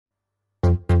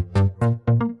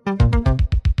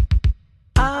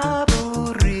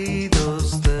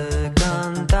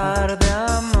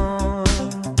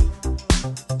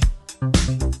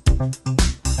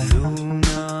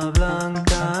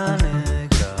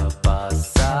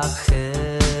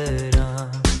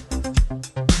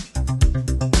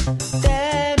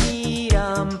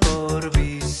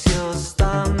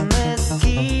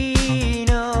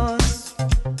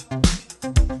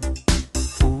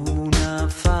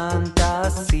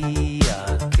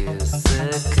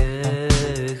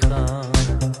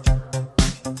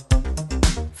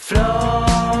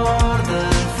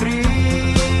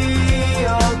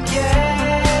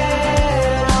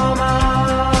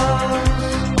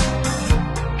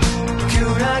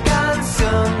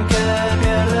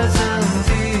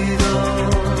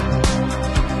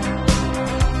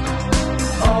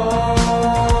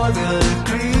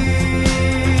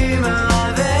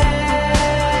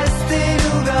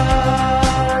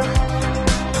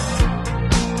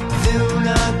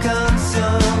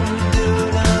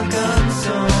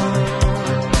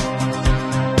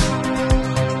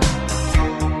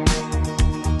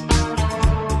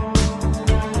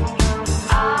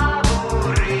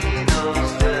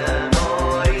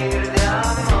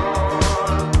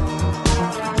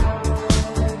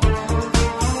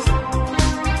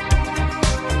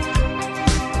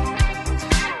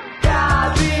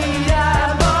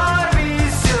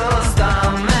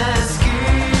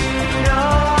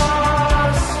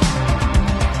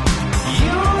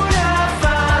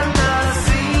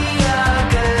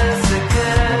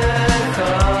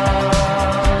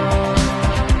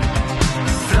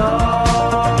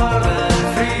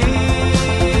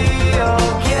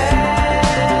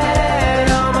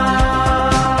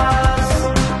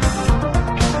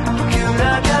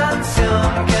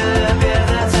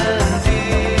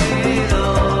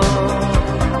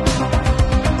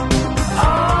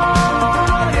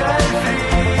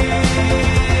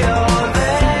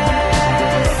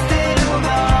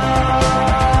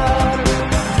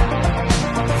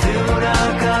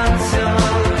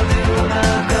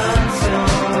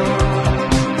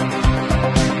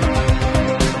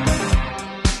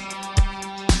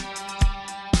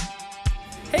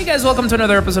guys, welcome to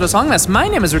another episode of Songmas. My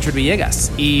name is Richard Villegas.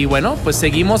 Y bueno, pues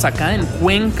seguimos acá en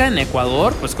Cuenca, en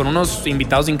Ecuador, pues con unos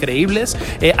invitados increíbles.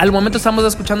 Al momento estamos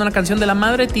escuchando una canción de La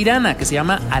Madre Tirana que se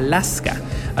llama Alaska.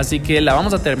 Así que la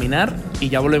vamos a terminar y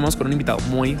ya volvemos con un invitado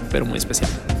muy, pero muy especial.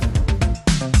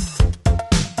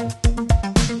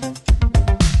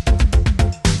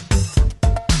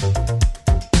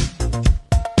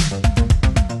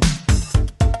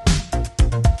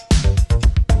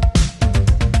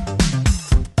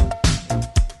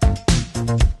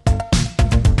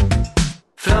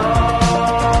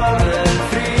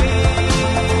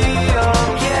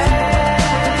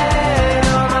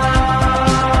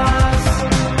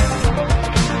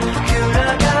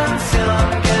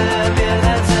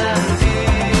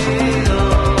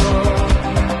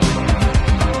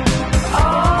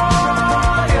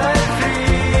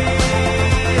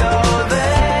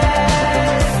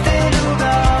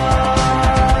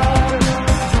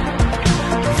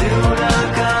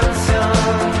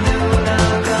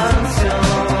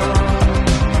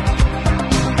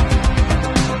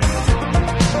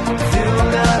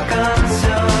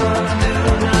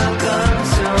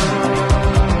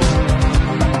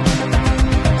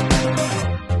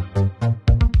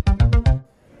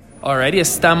 Y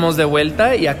estamos de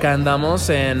vuelta y acá andamos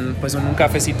en un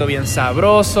cafecito bien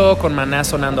sabroso con Maná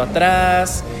sonando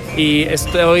atrás y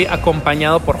estoy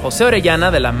acompañado por José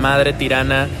Orellana de La Madre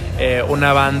Tirana,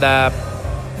 una banda,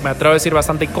 me atrevo a decir,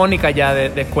 bastante icónica ya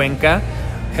de Cuenca.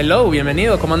 Hello,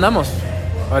 bienvenido, ¿cómo andamos?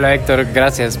 Hola Héctor,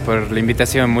 gracias por la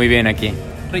invitación, muy bien aquí.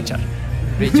 Richard,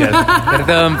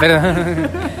 perdón.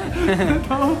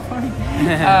 Todo fine.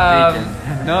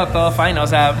 No, todo fine, o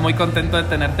sea, muy contento de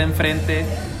tenerte enfrente.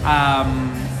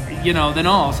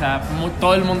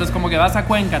 Todo el mundo es como que vas a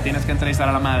Cuenca, tienes que entrevistar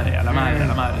a la madre.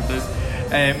 Entonces,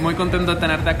 muy contento de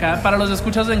tenerte acá. Para los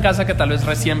escuchas en casa que tal vez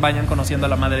recién vayan conociendo a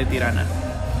La Madre Tirana,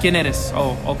 ¿quién eres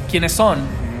o quiénes son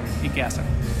y qué hacen?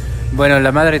 Bueno,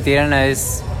 La Madre Tirana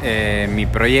es mi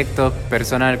proyecto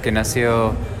personal que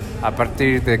nació a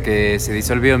partir de que se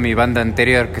disolvió mi banda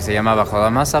anterior que se llamaba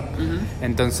Jodamasa. Uh-huh.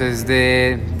 Entonces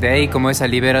de ahí como esa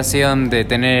liberación de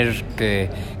tener que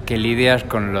lidiar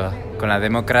con la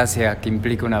democracia que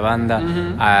implica una banda,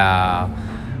 uh-huh,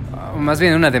 más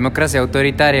bien una democracia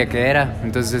autoritaria que era.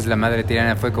 Entonces La Madre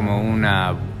Tirana fue como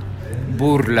una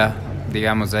burla,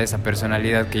 digamos, a esa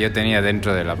personalidad que yo tenía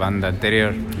dentro de la banda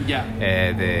anterior, yeah,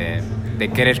 de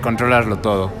querer controlarlo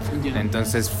todo. Yeah.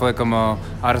 Entonces fue como,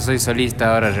 ahora soy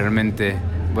solista, ahora realmente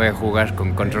voy a jugar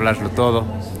con controlarlo todo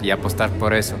y apostar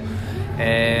por eso.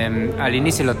 Al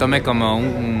inicio lo tomé como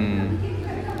un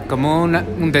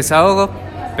desahogo,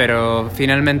 pero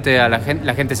finalmente la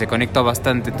gente se conectó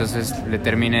bastante, entonces le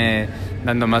terminé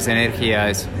dando más energía a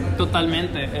eso.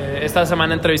 Totalmente. Esta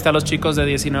semana entrevisté a los chicos de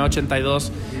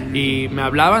 1982 y me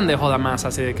hablaban de Jodamás,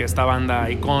 así de que esta banda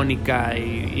icónica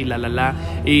y la.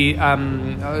 Y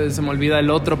se me olvida el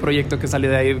otro proyecto que salió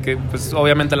de ahí, que pues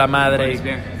obviamente La Madre.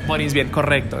 Morís bien,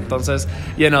 correcto. Entonces,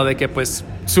 de que pues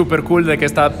súper cool de que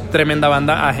esta tremenda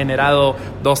banda ha generado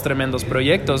dos tremendos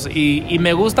proyectos. Y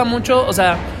me gusta mucho, o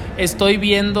sea, estoy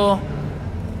viendo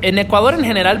en Ecuador en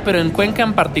general, pero en Cuenca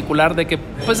en particular, de que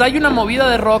pues hay una movida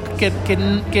de rock que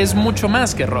es mucho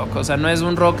más que rock. O sea, no es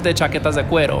un rock de chaquetas de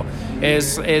cuero,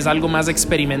 es algo más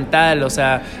experimental. O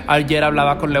sea, ayer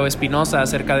hablaba con Leo Espinosa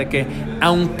acerca de que,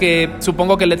 aunque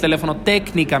supongo que El Teléfono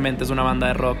técnicamente es una banda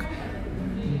de rock,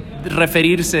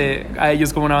 referirse a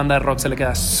ellos como una banda de rock se le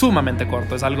queda sumamente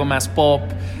corto. Es algo más pop,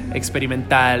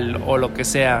 experimental o lo que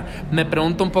sea. Me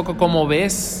pregunto un poco cómo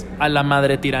ves a La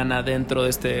Madre Tirana dentro de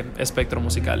este espectro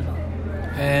musical.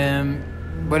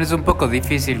 Bueno, es un poco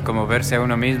difícil como verse a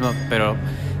uno mismo, pero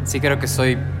sí creo que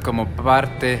soy como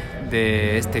parte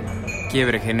de este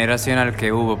quiebre generacional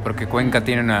que hubo, porque Cuenca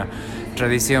tiene una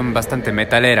tradición bastante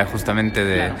metalera justamente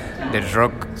del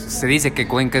rock. Se dice que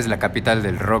Cuenca es la capital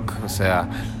del rock, o sea,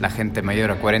 la gente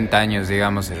mayor a 40 años,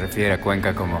 digamos, se refiere a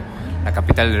Cuenca como la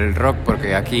capital del rock,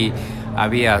 porque aquí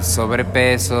había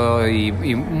sobrepeso y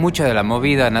mucha de la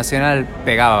movida nacional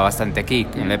pegaba bastante aquí,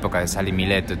 en la época de Sally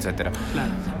Mileto, etcétera.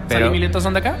 Claro. ¿Sally Mileto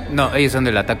son de acá? No, ellos son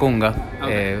de La Tacunga.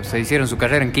 Okay. Se hicieron su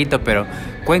carrera en Quito, pero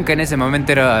Cuenca en ese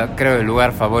momento era, creo, el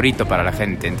lugar favorito para la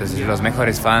gente. Entonces los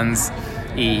mejores fans,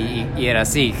 y era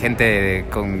así, gente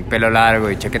con pelo largo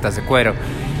y chaquetas de cuero.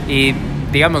 Y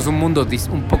digamos un mundo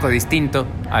un poco distinto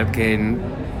al que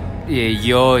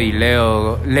yo y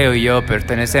Leo y yo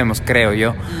pertenecemos, creo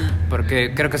yo,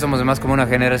 porque creo que somos más como una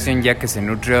generación ya que se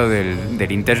nutrió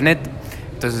del internet.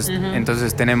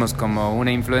 Entonces tenemos como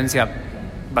una influencia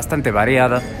bastante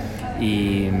variada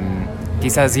y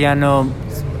quizás ya no...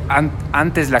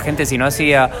 Antes la gente, si no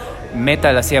hacía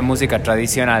metal, hacía música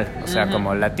tradicional, o sea,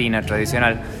 como latina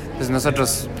tradicional. Pues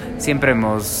nosotros siempre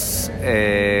hemos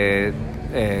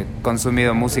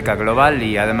consumido música global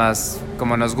y además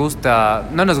como no nos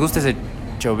gusta ese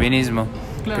chauvinismo,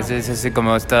 claro, que es así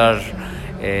como estar,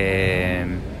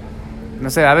 no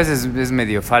sé, a veces es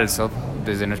medio falso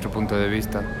desde nuestro punto de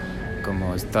vista,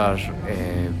 como estar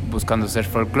buscando ser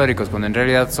folclóricos cuando en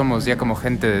realidad somos ya como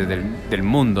gente del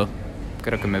mundo.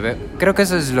 Creo que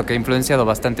eso es lo que ha influenciado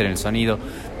bastante en el sonido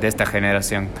de esta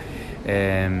generación.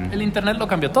 El internet lo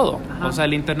cambió todo. Ajá. O sea,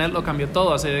 el internet lo cambió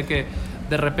todo, así de que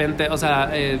de repente, o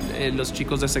sea, los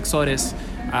chicos de Sexores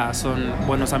son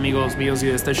buenos amigos míos y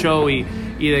de este show y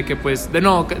de que pues,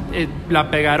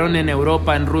 la pegaron en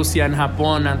Europa, en Rusia, en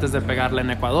Japón antes de pegarla en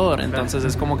Ecuador. Entonces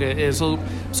es como que eso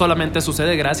solamente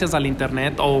sucede gracias al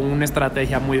internet o una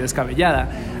estrategia muy descabellada.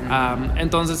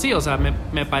 Entonces sí, o sea,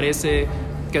 me parece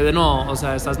que o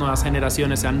sea, estas nuevas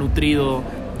generaciones se han nutrido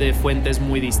de fuentes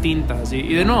muy distintas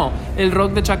y el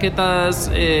rock de chaquetas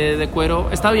de cuero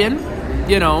está bien,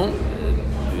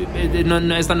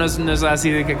 esta no es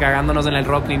así de que cagándonos en el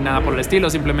rock ni nada por el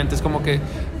estilo, simplemente es como que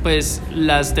pues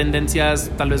las tendencias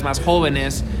tal vez más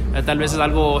jóvenes, tal vez es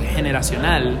algo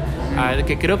generacional,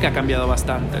 que creo que ha cambiado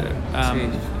bastante. Sí.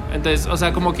 Entonces, o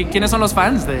sea, como que ¿quiénes son los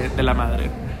fans de La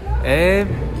Madre?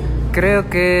 Creo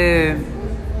que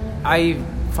hay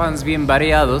fans bien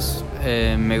variados.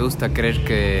 Me gusta creer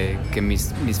que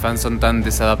mis fans son tan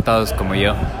desadaptados como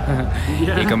yo.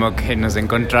 Y como que nos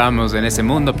encontramos en ese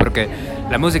mundo porque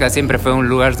la música siempre fue un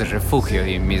lugar de refugio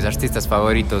y mis artistas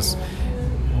favoritos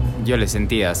yo les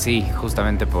sentía así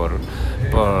justamente por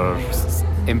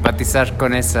empatizar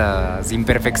con esas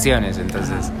imperfecciones.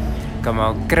 Entonces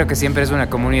como creo que siempre es una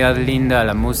comunidad linda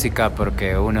la música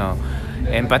porque uno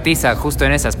empatiza justo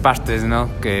en esas partes, ¿no?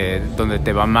 Que donde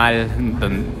te va mal,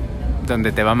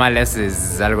 donde te va mal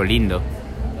es algo lindo.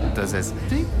 Entonces,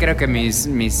 sí, creo que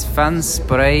mis fans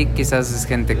por ahí quizás es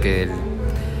gente que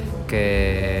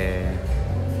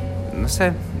no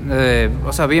sé,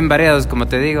 o sea, bien variados como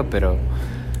te digo, pero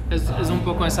es un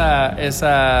poco esa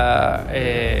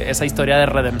historia de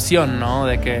redención, ¿no?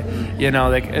 De que,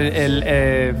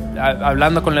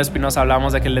 hablando con Leo Espinosa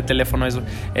hablamos de que el de teléfono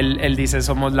él dice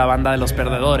somos la banda de los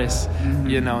perdedores,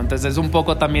 entonces es un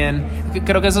poco también,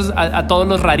 creo que eso es a todos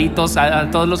los raritos, a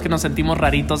todos los que nos sentimos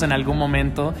raritos en algún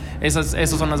momento, esos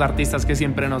son los artistas que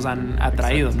siempre nos han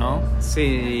atraído, ¿no?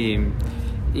 Sí,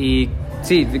 y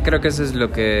sí, creo que eso es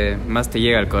lo que más te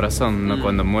llega al corazón, ¿no?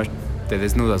 Cuando te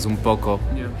desnudas un poco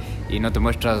y no te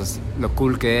muestras lo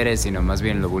cool que eres, sino más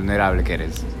bien lo vulnerable que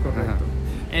eres. Correcto.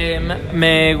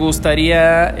 Me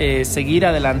gustaría seguir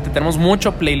adelante. Tenemos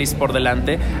mucho playlist por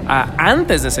delante.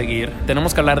 Antes de seguir,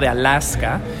 tenemos que hablar de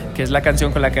Alaska, que es la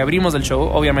canción con la que abrimos el show,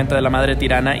 obviamente de La Madre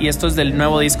Tirana, y esto es del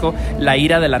nuevo disco La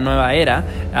Ira de la Nueva Era.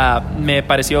 Me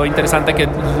pareció interesante que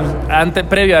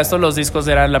previo a esto los discos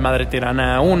eran La Madre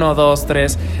Tirana 1, 2,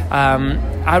 3.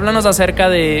 Háblanos acerca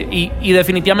de... Y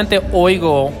definitivamente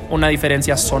oigo una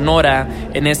diferencia sonora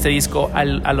en este disco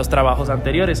a los trabajos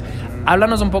anteriores.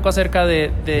 Háblanos un poco acerca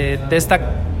de esta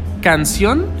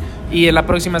canción y en la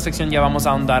próxima sección ya vamos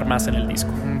a ahondar más en el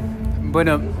disco.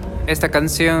 Bueno, esta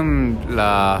canción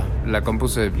la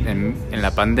compuse en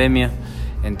la pandemia,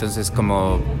 entonces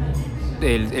como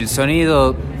el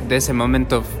sonido de ese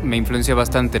momento me influenció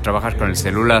bastante trabajar con el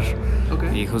celular.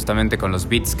 Okay. Y justamente con los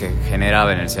beats que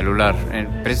generaba en el celular,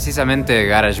 precisamente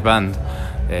GarageBand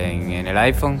en el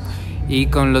iPhone. Y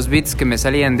con los beats que me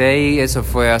salían de ahí, eso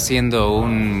fue haciendo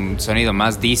un sonido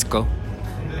más disco.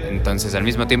 Entonces al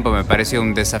mismo tiempo me pareció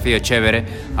un desafío chévere,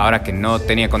 ahora que no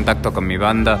tenía contacto con mi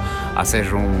banda,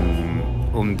 hacer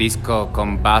un disco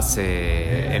con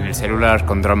base en el celular,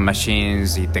 con drum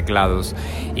machines y teclados,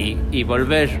 y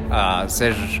volver a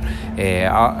ser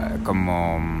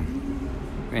como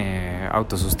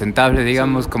autosustentable,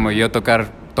 digamos, como yo tocar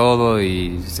todo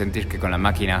y sentir que con la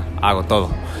máquina hago todo.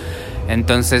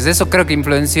 Entonces eso creo que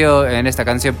influenció en esta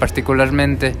canción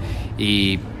particularmente,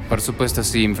 y por supuesto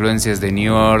sí, influencias de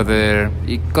New Order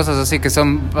y cosas así que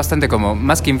son bastante como,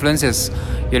 más que influencias,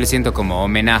 yo le siento como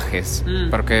homenajes,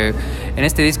 porque en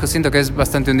este disco siento que es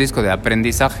bastante un disco de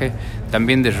aprendizaje,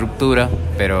 también de ruptura,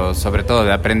 pero sobre todo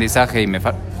de aprendizaje, y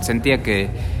sentía que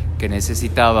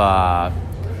necesitaba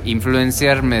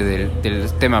influenciarme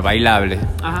del tema bailable.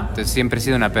 Ajá. Entonces siempre he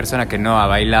sido una persona que no ha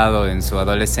bailado en su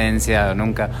adolescencia,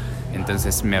 nunca.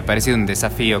 Entonces me ha parecido un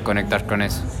desafío conectar con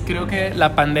eso. Creo que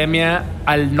la pandemia,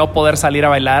 al no poder salir a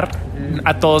bailar,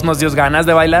 a todos nos dio ganas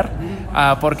de bailar,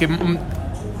 porque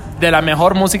de la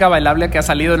mejor música bailable que ha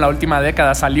salido en la última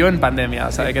década salió en pandemia.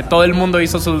 O sea, que todo el mundo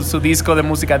hizo su disco de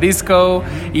música disco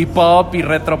y pop y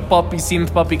retro pop y synth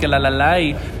pop y que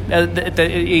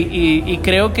y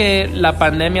creo que la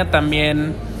pandemia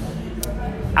también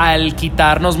al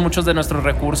quitarnos muchos de nuestros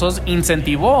recursos,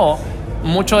 incentivó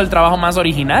mucho del trabajo más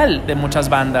original de muchas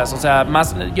bandas. O sea,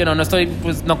 más, no estoy,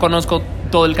 pues no conozco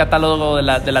todo el catálogo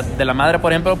de la madre,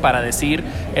 por ejemplo, para decir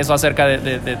eso acerca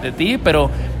de ti, pero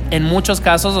en muchos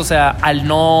casos, o sea, al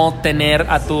no tener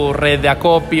a tu red de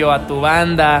acopio, a tu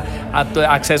banda, a tu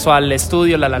acceso al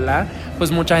estudio, pues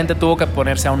mucha gente tuvo que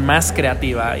ponerse aún más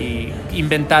creativa y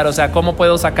inventar, o sea, ¿cómo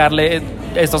puedo sacarle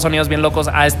estos sonidos bien locos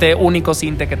a este único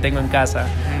sinte que tengo en casa?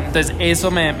 Entonces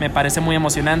eso me parece muy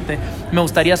emocionante. Me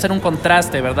gustaría hacer un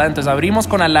contraste, ¿verdad? Entonces abrimos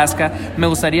con Alaska. Me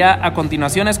gustaría a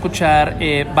continuación escuchar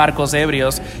Barcos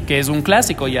Ebrios, que es un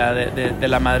clásico ya de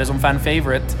la madre, es un fan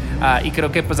favorite. Y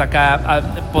creo que pues acá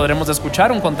podremos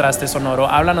escuchar un contraste sonoro.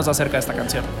 Háblanos acerca de esta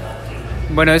canción.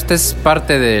 Bueno, esta es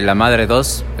parte de La Madre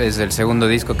 2, es el segundo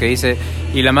disco que hice.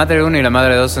 Y La Madre 1 y La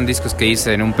Madre 2 son discos que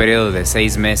hice en un periodo de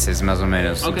 6 meses más o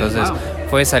menos. Okay, entonces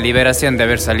fue esa liberación de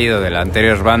haber salido de la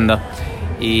anterior banda.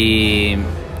 Y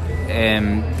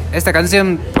esta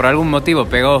canción por algún motivo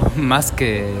pegó más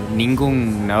que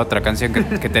ninguna otra canción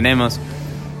que tenemos.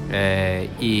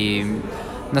 Y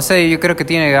no sé, yo creo que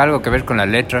tiene algo que ver con la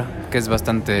letra, que es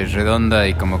bastante redonda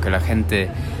y como que la gente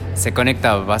se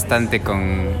conecta bastante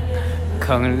con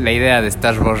la idea de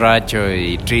estar borracho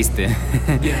y triste.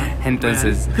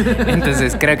 entonces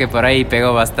creo que por ahí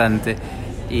pegó bastante.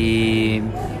 Y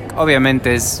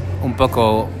obviamente es un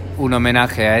poco un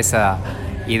homenaje a esa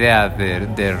idea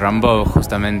de Rimbaud,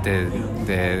 justamente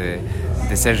de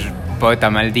ser poeta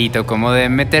maldito, como de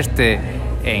meterte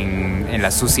en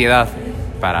la suciedad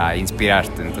para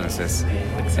inspirarte. Entonces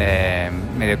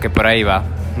medio que por ahí va.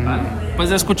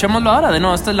 Pues escuchémoslo ahora de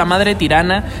nuevo. Esta es La Madre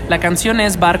Tirana. La canción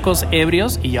es Barcos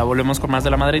Ebrios y ya volvemos con más de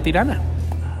La Madre Tirana.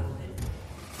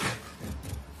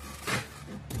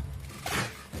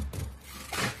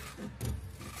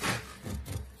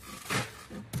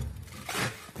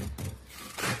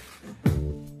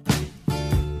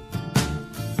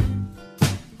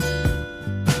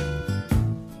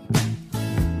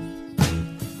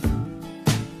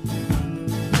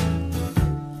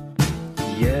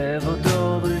 Llevo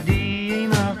todo el día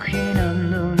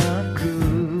imaginando una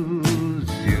cruz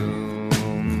y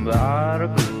un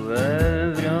barco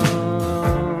ebrio,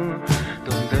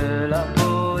 donde la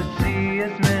poesía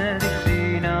es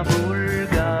medicina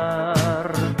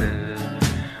vulgar de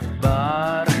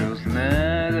barrios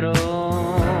negros.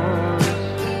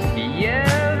 Y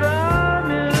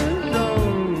llévame al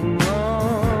sol,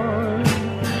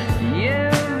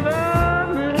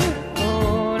 llévame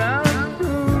corazón.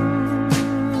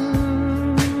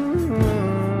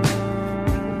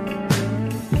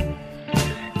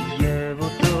 Llevo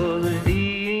todo el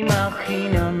día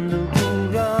imaginando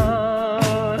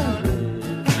jugar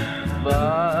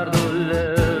bardo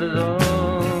lerdo,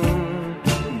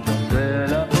 donde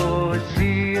la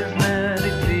poesía es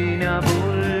medicina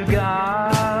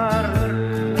vulgar,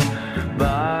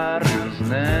 barrios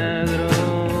negros.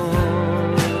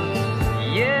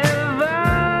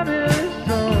 Llévame al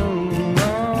sol,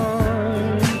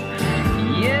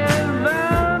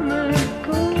 llévame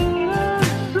corazón,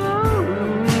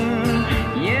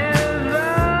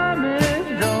 llévame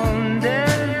donde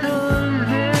el sol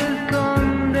se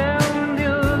esconde, un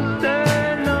Dios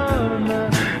enorme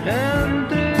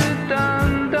entre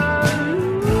tanta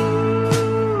luz.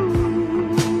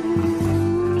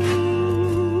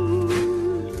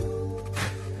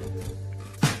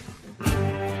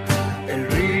 El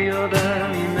río de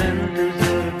mi mente es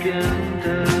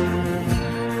serpiente,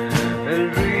 el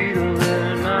ruido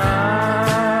del mar,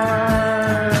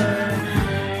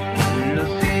 los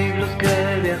siglos que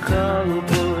he viajado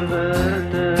por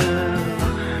verte,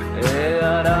 he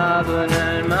arado en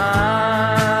el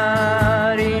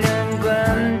mar y no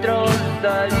encuentro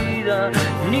salida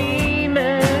ni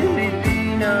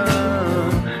medicina.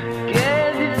 Qué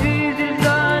difícil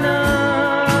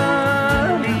ganar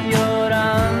y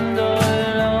llorando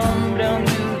el hombre ante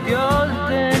un Dios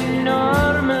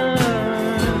enorme,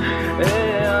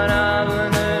 he arado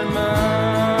en el mar.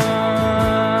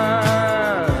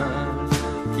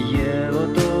 Llevo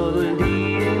todo el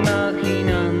día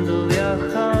imaginando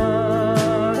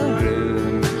viajar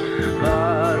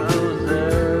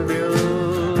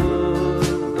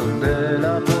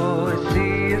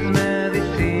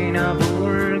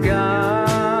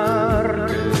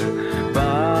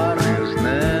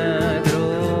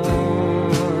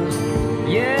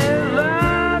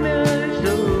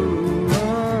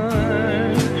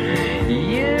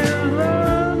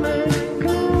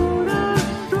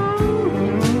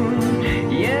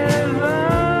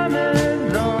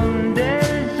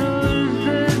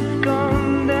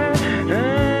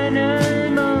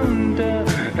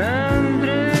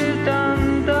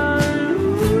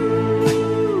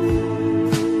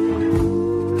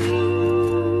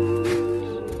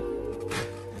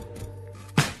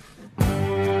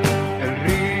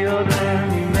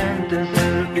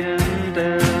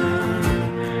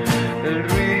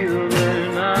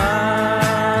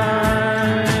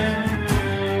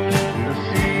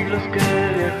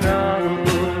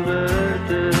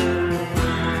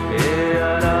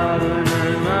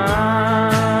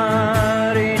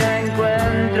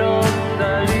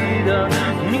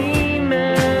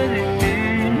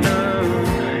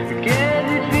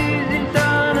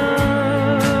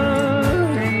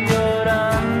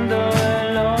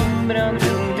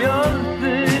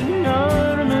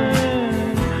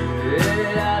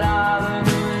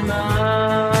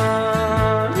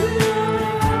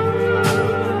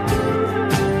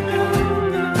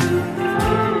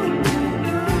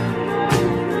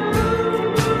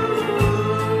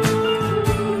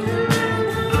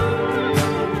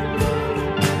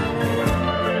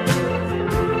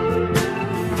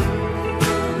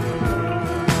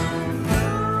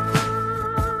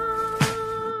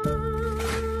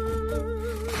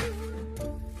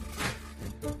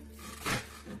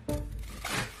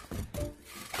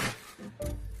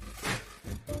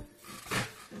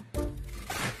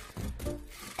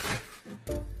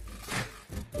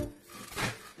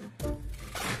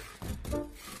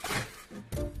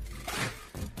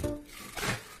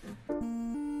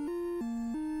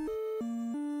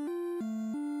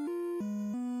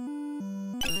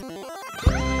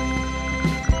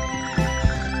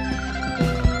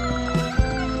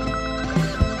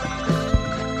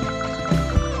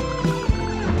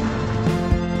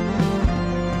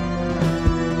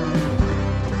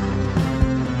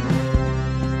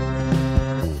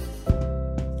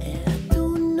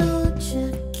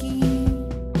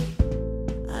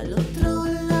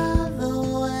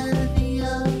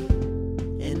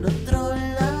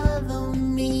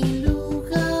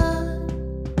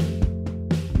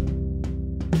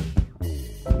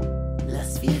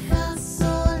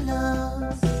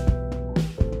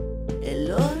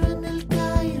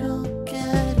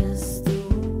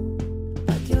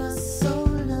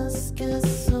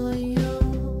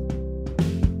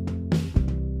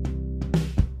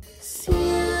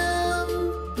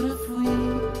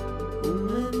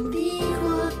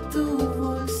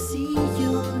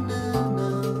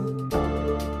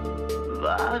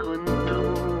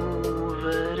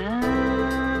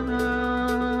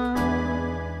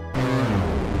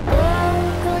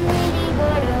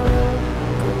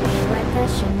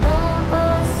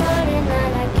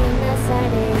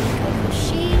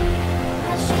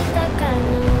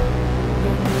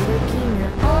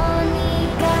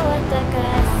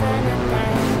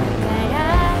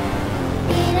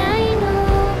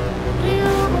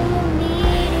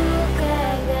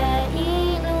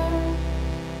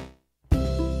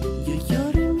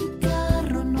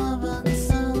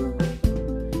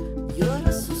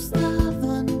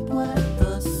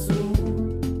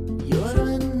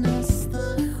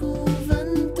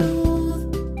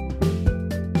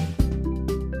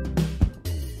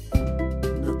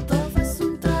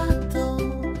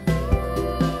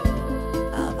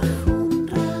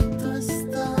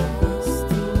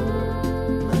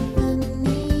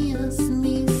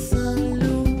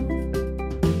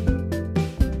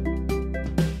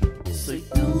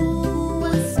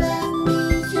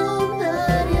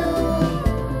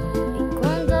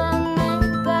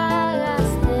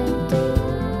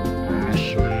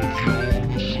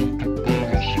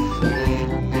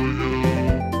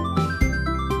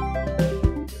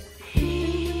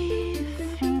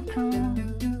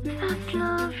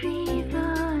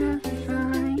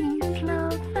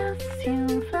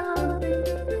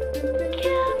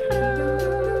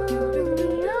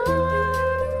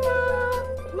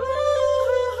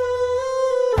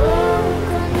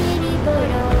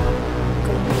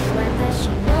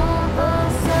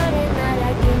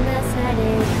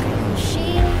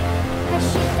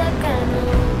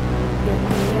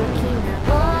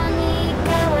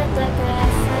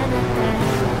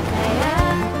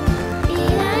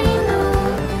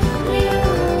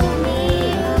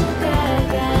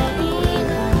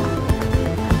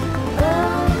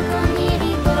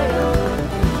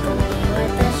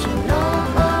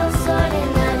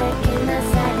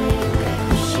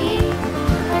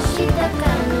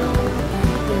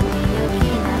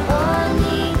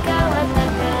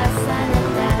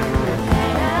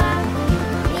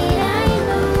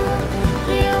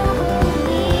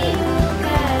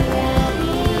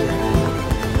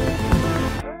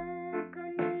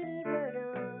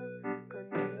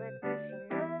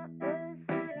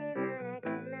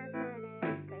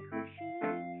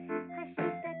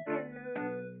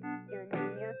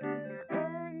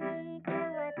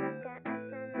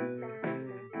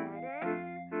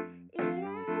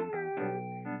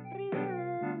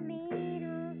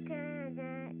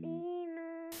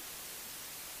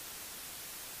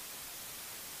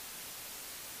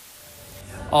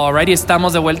Alrighty,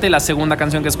 estamos de vuelta y la segunda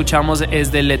canción que escuchamos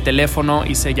es de Le Teléfono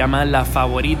y se llama La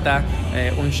Favorita.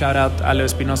 Un shout out a Leo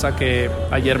Espinosa, que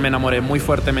ayer me enamoré muy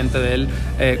fuertemente de él.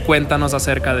 Cuéntanos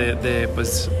acerca de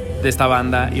esta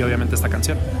banda y obviamente esta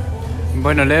canción.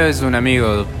 Bueno, Leo es un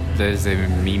amigo desde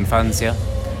mi infancia.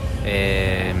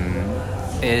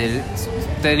 Él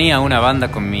tenía una banda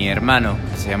con mi hermano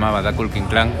que se llamaba Da Kulkin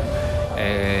Clan.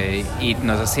 Y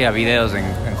nos hacía videos en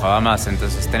Jodamás,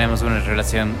 entonces tenemos una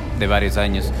relación de varios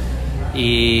años.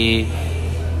 Y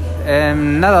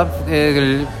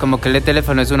como que Le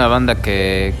Teléfono es una banda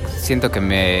que siento que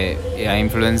me ha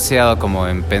influenciado como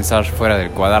en pensar fuera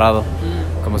del cuadrado.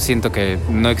 Como siento que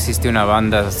no existe una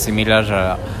banda similar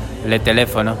a Le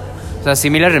Teléfono. O sea,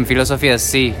 similar en filosofía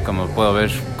sí, como puedo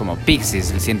ver como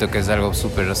Pixies, siento que es algo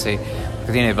súper así,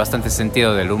 que tiene bastante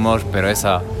sentido del humor, pero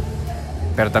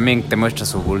también te muestra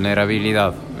su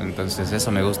vulnerabilidad, entonces eso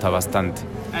me gusta bastante.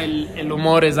 El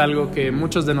humor es algo que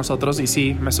muchos de nosotros, y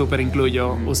sí, me súper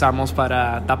incluyo, usamos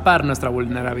para tapar nuestra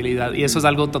vulnerabilidad, y eso es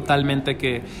algo totalmente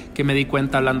que me di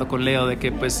cuenta hablando con Leo, de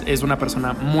que pues es una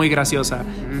persona muy graciosa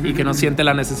y que no siente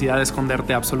la necesidad de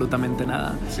esconderte absolutamente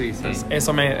nada. Sí, sí. Entonces,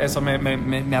 eso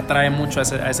me atrae mucho a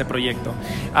ese proyecto.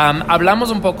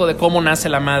 Hablamos un poco de cómo nace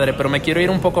La Madre, pero me quiero ir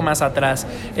un poco más atrás.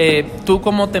 ¿Tú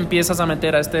cómo te empiezas a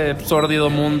meter a este sórdido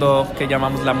mundo que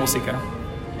llamamos la música?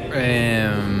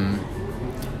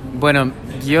 Bueno,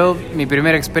 mi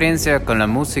primera experiencia con la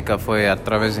música fue a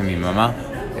través de mi mamá,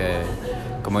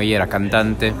 como ella era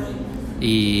cantante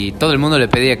y todo el mundo le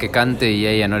pedía que cante y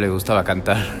a ella no le gustaba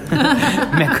cantar.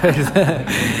 Me acuerdo.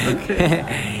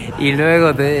 Y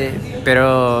luego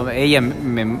pero ella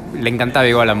le encantaba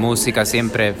igual la música,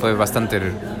 siempre fue bastante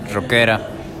rockera.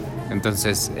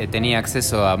 Entonces tenía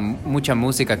acceso a mucha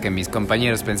música que mis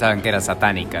compañeros pensaban que era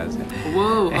satánica.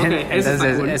 Wow, okay.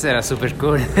 Entonces cool. Eso era súper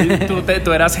cool.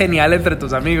 Tú eras genial entre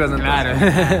tus amigos, ¿no? Claro.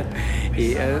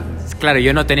 Y, claro,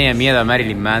 yo no tenía miedo a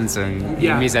Marilyn Manson, y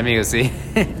mis amigos sí.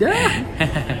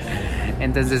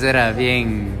 Entonces era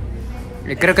bien...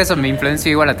 Creo que eso me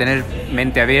influenció igual a tener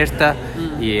mente abierta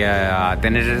y a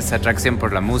tener esa atracción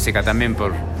por la música también,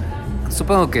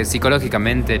 supongo que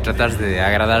psicológicamente tratar de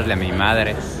agradarle a mi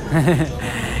madre.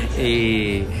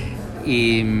 y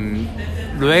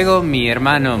luego mi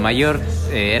hermano mayor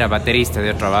era baterista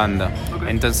de otra banda. Okay.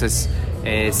 Entonces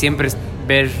siempre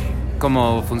ver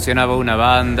cómo funcionaba una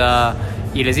banda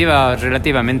y les iba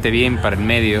relativamente bien para el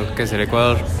medio, que es el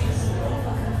Ecuador.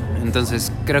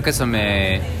 Entonces creo que eso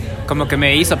como que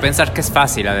me hizo pensar que es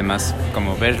fácil, además,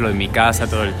 como verlo en mi casa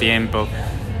todo el tiempo,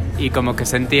 y como que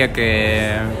sentía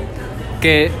que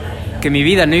mi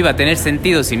vida no iba a tener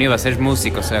sentido si no iba a ser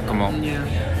músico. O sea, como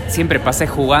siempre pasé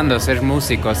jugando a ser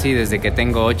músico así desde que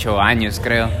tengo 8 años,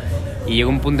 creo, y llegó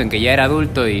un punto en que ya era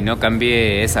adulto y no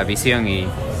cambié esa visión y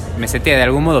me sentía de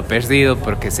algún modo perdido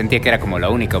porque sentía que era como la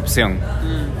única opción.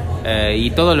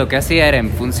 Y todo lo que hacía era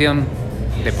en función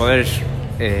de poder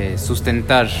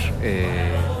sustentar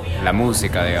la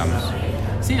música, digamos.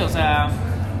 Sí, o sea,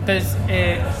 pues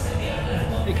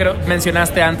creo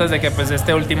mencionaste antes de que pues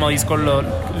este último disco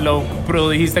lo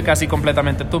produjiste casi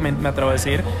completamente tú, me atrevo a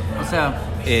decir. O sea,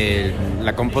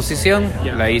 la composición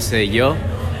la hice yo,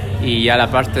 y ya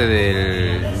la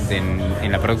parte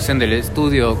en la producción del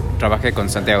estudio trabajé con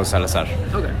Santiago Salazar.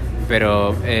 Okay.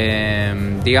 Pero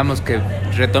digamos que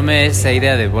retomé esa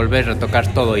idea de volver a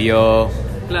tocar todo yo.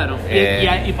 Claro,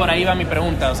 y por ahí va mi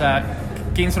pregunta, o sea,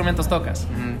 ¿qué instrumentos tocas?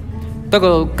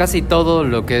 Toco casi todo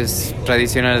lo que es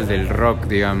tradicional del rock,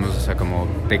 digamos, o sea, como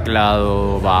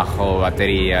teclado, bajo,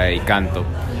 batería y canto.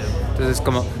 Entonces,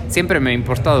 como siempre me ha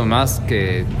importado más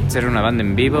que ser una banda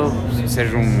en vivo,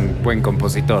 ser un buen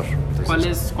compositor.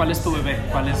 Entonces, ¿Cuál es tu bebé?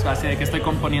 ¿Cuál es así de que estoy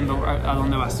componiendo? ¿A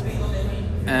dónde vas?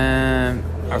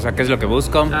 O sea, ¿qué es lo que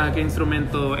busco? ¿En qué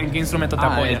instrumento te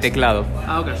apoyas? El teclado.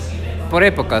 Ok. Por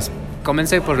épocas.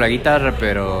 Comencé por la guitarra,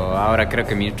 pero ahora creo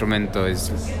que mi instrumento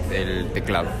es el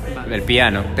teclado, el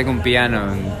piano. Tengo un piano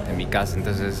en mi casa,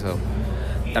 entonces eso.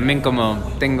 También como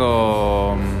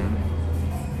tengo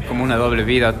como una doble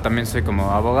vida, también soy como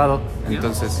abogado,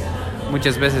 entonces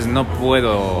muchas veces no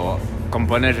puedo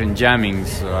componer en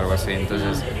jammings o algo así,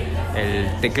 entonces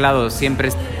el teclado siempre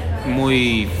es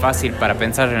muy fácil para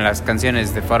pensar en las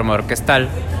canciones de forma orquestal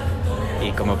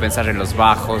y como pensar en los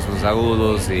bajos, los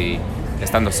agudos y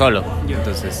estando solo.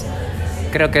 Entonces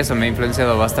creo que eso me ha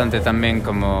influenciado bastante también,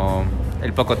 como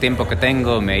el poco tiempo que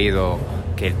tengo me ha ido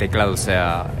que el teclado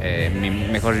sea mi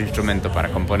mejor instrumento para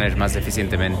componer más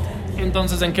eficientemente.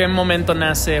 Entonces, ¿en qué momento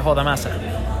nace Jodamasa?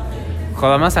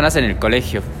 Jodamasa nace en el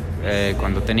colegio,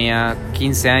 cuando tenía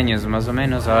 15 años más o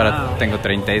menos, ahora tengo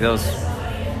 32.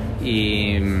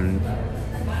 Y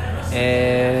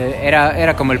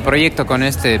Era como el proyecto con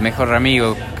este mejor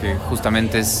amigo, que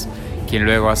justamente es quien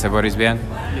luego hace Boris Vian.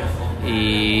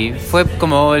 Y fue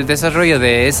como el desarrollo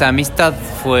de esa amistad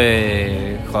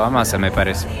fue Jodamasa, me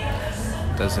parece.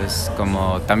 Entonces,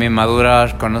 como también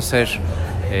madurar, conocer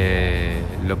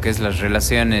lo que es las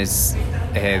relaciones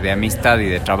de amistad y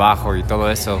de trabajo y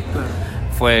todo eso,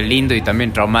 fue lindo y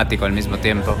también traumático al mismo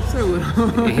tiempo. Seguro.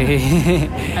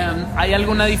 ¿Hay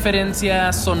alguna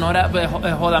diferencia sonora?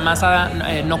 Jodamasa,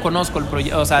 no conozco el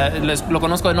proyecto, o sea, lo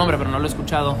conozco de nombre, pero no lo he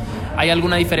escuchado. ¿Hay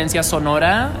alguna diferencia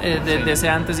sonora de ese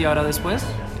antes y ahora después?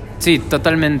 Sí,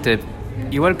 totalmente.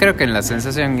 Igual creo que en La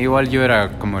Sensación, igual yo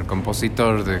era como el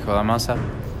compositor de Jodamasa,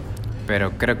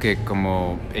 pero creo que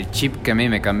como el chip que a mí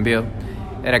me cambió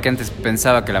era que antes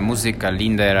pensaba que la música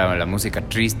linda era la música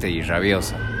triste y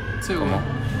rabiosa. Sí,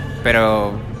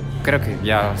 pero creo que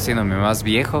ya siéndome más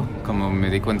viejo, como me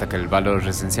di cuenta que el valor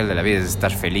esencial de la vida es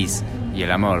estar feliz y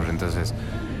el amor. Entonces,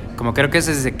 como creo que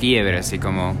ese es ese quiebre, así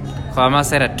como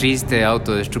Jodamasa era triste,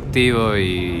 autodestructivo,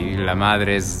 y La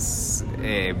Madre es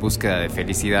búsqueda de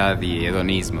felicidad y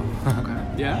hedonismo.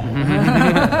 ¿Ya?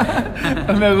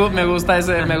 me gusta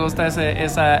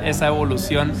esa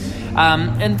evolución.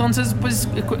 Entonces, pues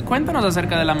cuéntanos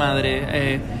acerca de La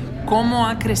Madre. ¿Cómo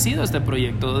ha crecido este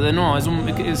proyecto? De nuevo,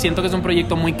 siento que es un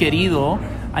proyecto muy querido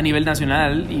a nivel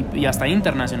nacional y hasta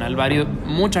internacional.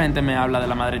 Mucha gente me habla de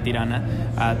La Madre Tirana.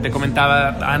 Te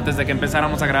comentaba antes de que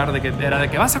empezáramos a grabar era de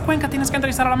que vas a Cuenca, tienes que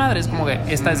entrevistar a La Madre. Es como que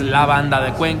esta es la banda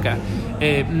de Cuenca.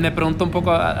 Me pregunto un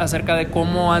poco acerca de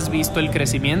cómo has visto el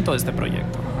crecimiento de este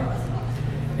proyecto.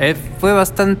 Fue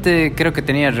bastante, creo que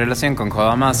tenía relación con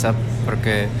Jodamasa,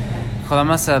 porque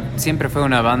Jodamasa siempre fue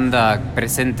una banda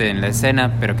presente en la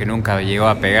escena, pero que nunca llegó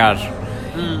a pegar.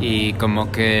 Y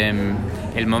como que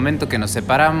el momento que nos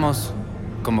separamos,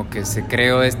 como que se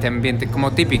creó este ambiente,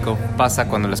 como típico pasa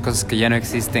cuando las cosas que ya no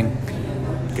existen,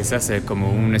 que se hace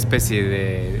como una especie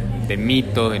de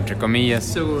mito, entre comillas,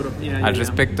 Seguro. al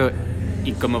respecto.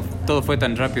 Y como todo fue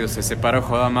tan rápido, se separó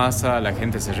Jodamasa, la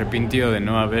gente se arrepintió de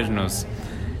no habernos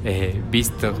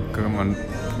visto como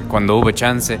cuando hubo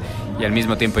chance, y al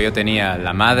mismo tiempo yo tenía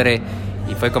La Madre,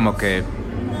 y fue como que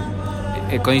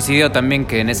coincidió también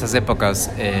que en esas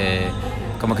épocas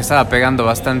como que estaba pegando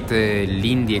bastante el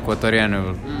indie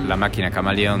ecuatoriano, La Máquina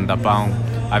Camaleón, Da Pound,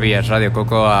 había Radio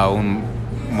Cocoa, un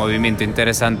movimiento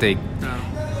interesante, y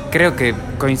creo que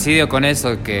coincidió con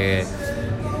eso, que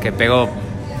pegó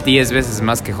 10 veces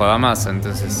más que Jodamasa.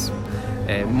 Entonces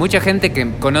mucha gente que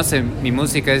conoce mi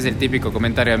música es el típico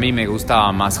comentario: a mí me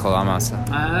gustaba más Jodamasa.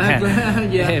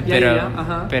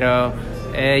 Pero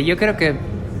yo creo que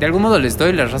de algún modo les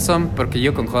doy la razón, porque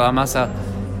yo con Jodamasa,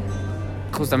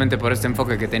 justamente por este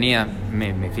enfoque que tenía,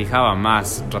 me fijaba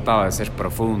más, trataba de ser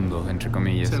profundo, entre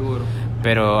comillas. Seguro.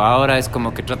 Pero ahora es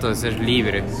como que trato de ser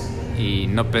libre y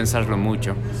no pensarlo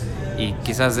mucho, y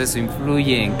quizás eso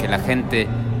influye en que la gente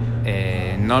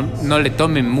no le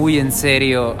tomen muy en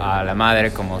serio a La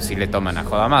Madre como si le toman a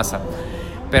Jodamasa.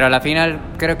 Pero a la final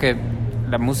creo que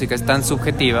la música es tan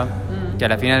subjetiva que a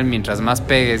la final, mientras más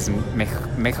pegues,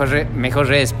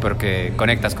 mejor es, porque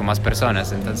conectas con más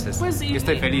personas. Entonces, pues sí, yo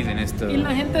estoy feliz en esto. Y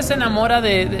la gente se enamora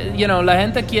la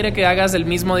gente quiere que hagas el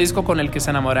mismo disco con el que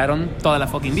se enamoraron toda la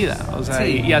fucking vida. O sea,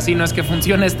 sí. y así no es que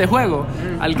funcione este juego.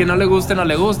 Al que no le guste, no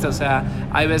le guste. O sea,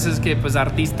 hay veces que pues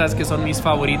artistas que son mis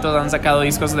favoritos han sacado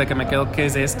discos de que me quedo, ¿qué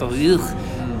es esto? Ugh.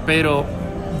 Pero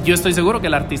yo estoy seguro que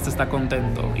el artista está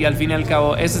contento, y al fin y al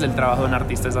cabo ese es el trabajo de un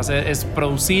artista, es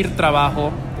producir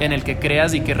trabajo en el que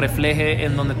creas y que refleje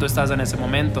en donde tú estás en ese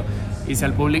momento. Y si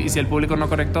el público no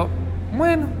conectó,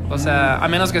 bueno, o sea, a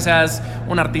menos que seas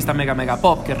un artista mega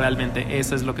pop, que realmente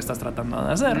eso es lo que estás tratando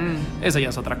de hacer, eso ya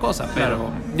es otra cosa.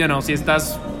 Pero si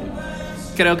estás,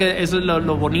 creo que eso es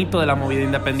lo bonito de la movida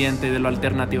independiente y de lo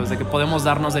alternativo, es de que podemos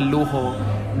darnos el lujo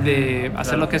de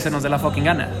hacer lo que se nos dé la fucking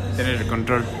gana, tener el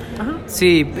control. Ajá.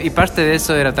 Sí, y parte de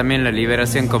eso era también la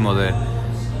liberación, como de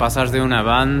pasar de una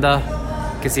banda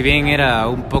que, si bien era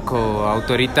un poco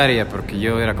autoritaria porque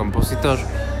yo era compositor,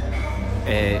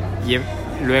 y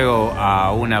luego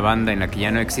a una banda en la que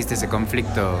ya no existe ese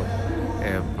conflicto,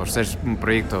 por ser un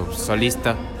proyecto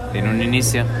solista en un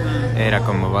inicio, era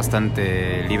como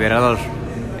bastante liberador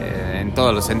en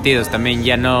todos los sentidos. También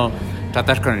ya no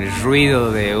tratar con el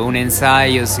ruido de un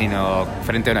ensayo, sino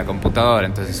frente a una computadora.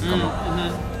 Entonces como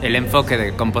el enfoque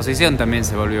de composición también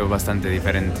se volvió bastante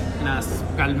diferente. Más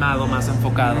calmado, más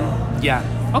enfocado. Ya,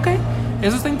 ok,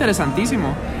 eso está interesantísimo.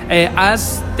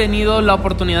 ¿Has tenido la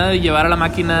oportunidad de llevar a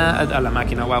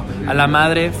La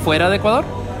Madre fuera de Ecuador?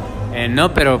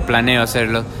 No, pero planeo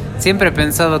hacerlo. Siempre he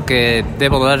pensado que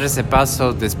debo dar ese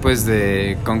paso después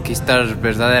de conquistar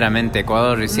verdaderamente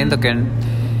Ecuador, y siento que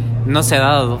no se ha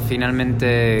dado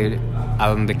finalmente a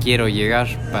donde quiero llegar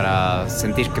para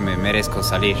sentir que me merezco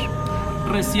salir.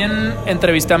 Recién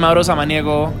entrevisté a Mauro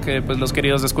Samaniego, que pues los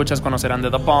queridos escuchas conocerán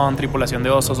de The Pond, Tripulación de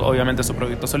Osos, obviamente su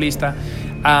proyecto solista.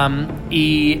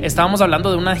 Y estábamos hablando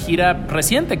de una gira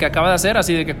reciente que acaba de hacer,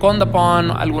 así de que con The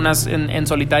Pond, algunas en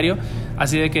solitario,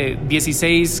 así de que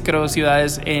 16, creo,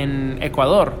 ciudades en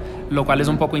Ecuador, lo cual es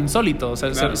un poco insólito. O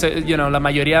sea, claro. La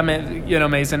mayoría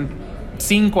me dicen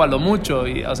 5 a lo mucho,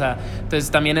 y, o sea, entonces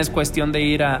también es cuestión de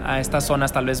ir a estas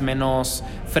zonas tal vez menos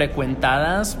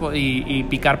frecuentadas y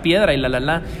picar piedra y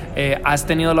 ¿has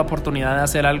tenido la oportunidad de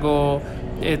hacer algo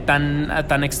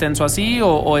tan extenso así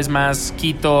o es más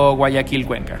Quito, Guayaquil,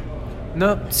 Cuenca?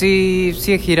 No, sí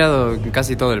he girado en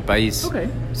casi todo el país. Okay.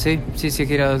 Sí he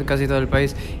girado en casi todo el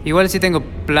país. Igual sí tengo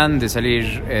plan de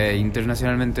salir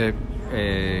internacionalmente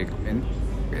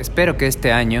espero que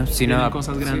este año, si no a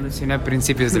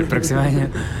principios del próximo año,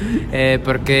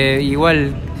 porque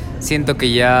igual siento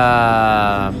que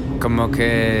ya como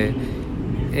que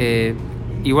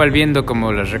igual viendo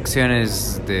como las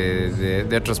reacciones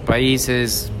de otros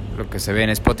países, lo que se ve en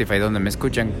Spotify donde me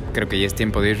escuchan, creo que ya es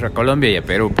tiempo de ir a Colombia y a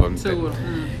Perú, seguro.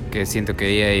 Que siento que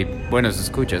ahí hay buenos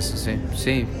escuchas,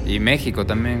 sí, y México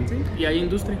también. Sí, y hay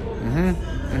industria.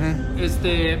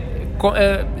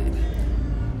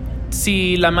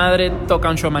 Si La Madre toca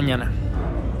un show mañana,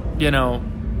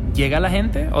 ¿llega la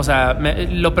gente? O sea,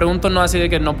 lo pregunto no así de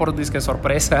que no por disque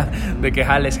sorpresa, de que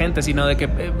jales gente, sino de que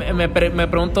me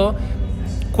pregunto,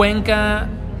 Cuenca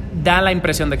da la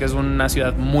impresión de que es una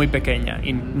ciudad muy pequeña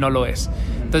y no lo es.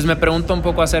 Entonces me pregunto un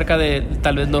poco acerca de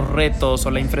tal vez los retos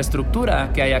o la infraestructura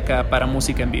que hay acá para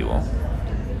música en vivo.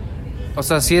 O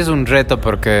sea, sí es un reto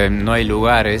porque no hay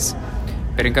lugares,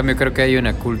 pero en cambio creo que hay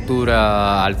una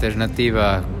cultura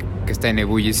alternativa que está en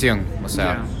ebullición, o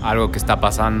sea, algo que está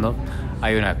pasando.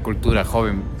 Hay una cultura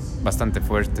joven bastante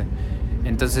fuerte.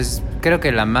 Entonces creo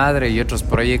que La Madre y otros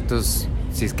proyectos,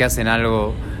 si es que hacen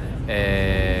algo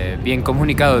bien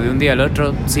comunicado de un día al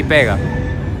otro, sí pega.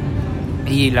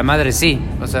 Y La Madre sí,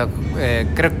 o sea,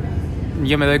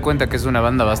 yo me doy cuenta que es una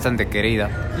banda bastante querida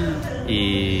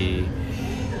y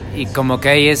como que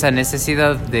hay esa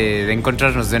necesidad de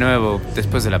encontrarnos de nuevo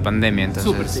después de la pandemia.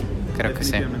 Entonces Súper, sí, creo que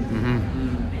sí.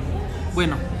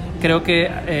 Bueno, creo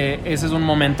que ese es un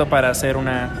momento para hacer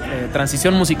una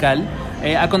transición musical.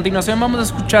 A continuación vamos a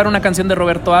escuchar una canción de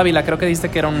Roberto Ávila. Creo que dijiste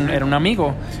que era un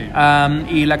amigo. Sí.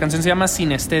 Y la canción se llama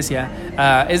Sinestesia.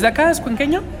 ¿Es de acá? ¿Es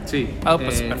cuenqueño? Sí.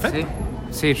 Pues perfecto.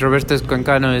 Sí, Roberto es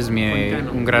cuencano, es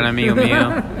un gran amigo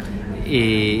mío.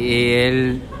 y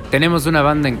él... Tenemos una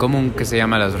banda en común que se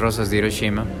llama Las Rosas de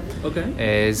Hiroshima. Okay.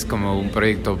 Es como un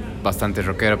proyecto bastante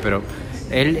rockero, pero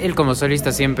él como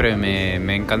solista siempre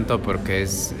me encantó porque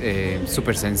es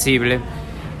súper sensible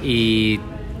y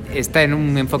está en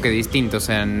un enfoque distinto, o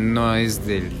sea, no es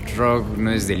del rock,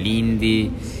 no es del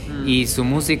indie, y su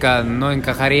música no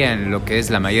encajaría en lo que es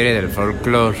la mayoría del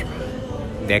folclore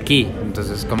de aquí,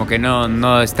 entonces como que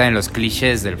no está en los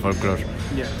clichés del folclore.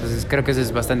 Yeah. Entonces creo que eso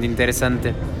es bastante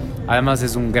interesante. Además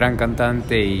es un gran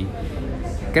cantante y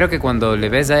creo que cuando le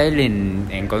ves a él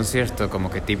en concierto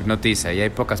como que te hipnotiza, y hay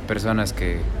pocos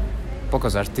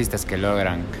artistas que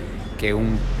logran que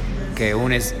un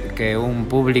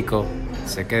público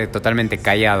se quede totalmente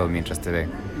callado mientras te ve.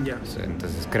 Yeah.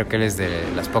 Entonces creo que él es de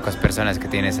las pocas personas que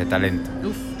tiene ese talento.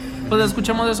 Pues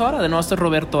escuchemos eso ahora. De nuevo, este es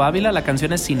Roberto Ávila. La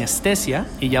canción es Sinestesia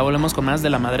y ya volvemos con más de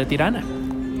La Madre Tirana.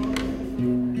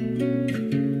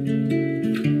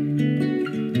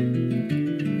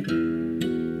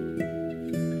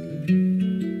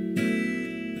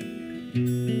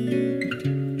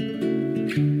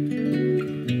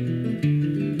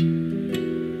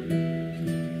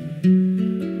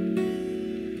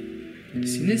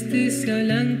 Sinestesia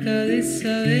blanca de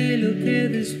saber lo que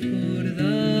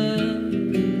desborda,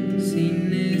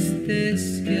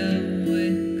 sinestesia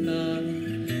hueca,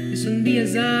 que son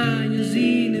 10 años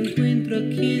y no encuentro a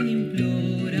quien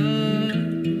implora.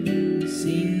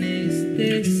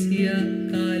 Sinestesia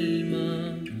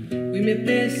calma, hoy me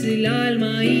pese el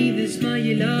alma y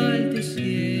desmaye el alto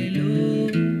cielo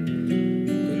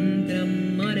contra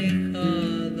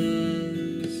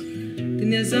marejadas.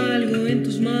 Tenías algo en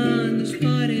tus manos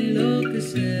para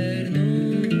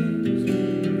enloquecernos,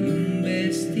 un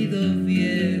vestido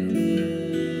viejo,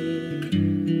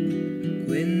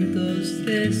 cuentos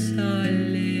de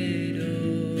salero.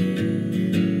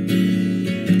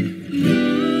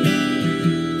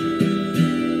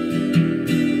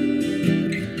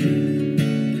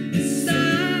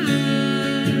 Sal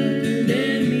de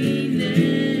mi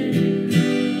negro,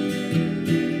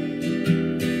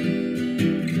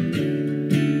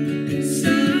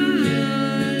 sal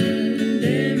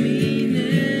de mi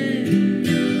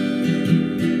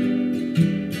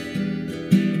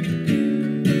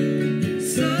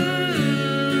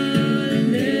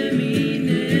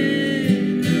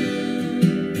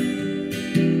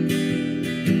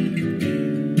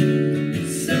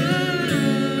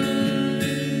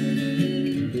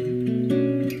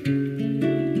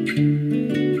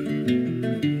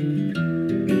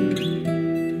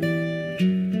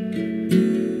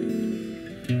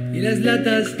las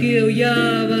latas que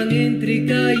hollaban entre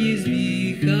calles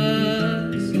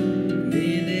viejas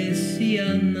me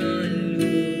decían algo.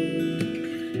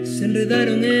 Se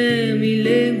enredaron en mi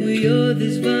lengua y yo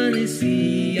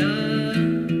desvanecía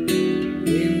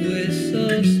viendo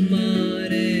esos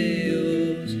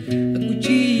mareos.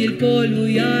 Acuchilla el polvo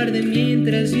y arde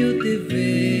mientras yo te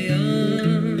vea.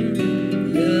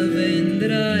 Ya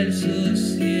vendrá el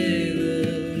sosiego,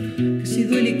 que si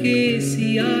duele, que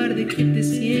si arde, que te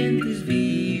sientes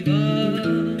viva,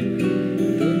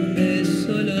 donde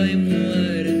solo hay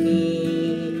muertos,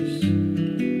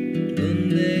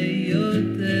 donde yo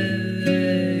te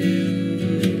veo.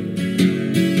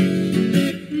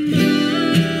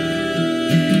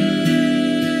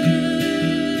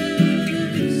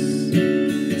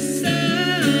 Más sal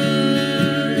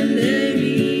de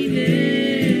mi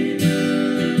nena, sal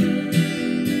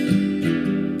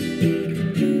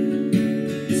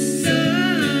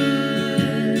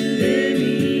de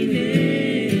mi nena, sal de mi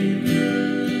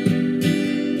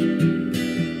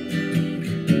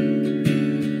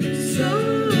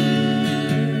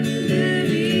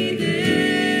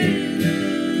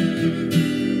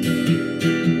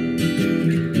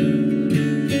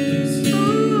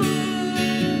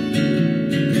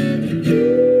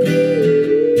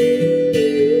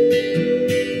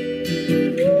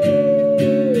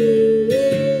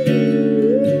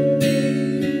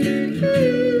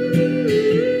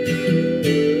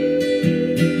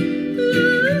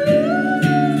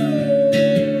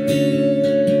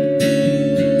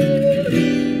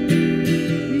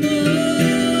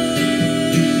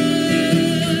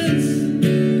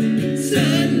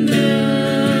sana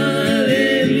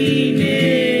de mi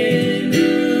nena,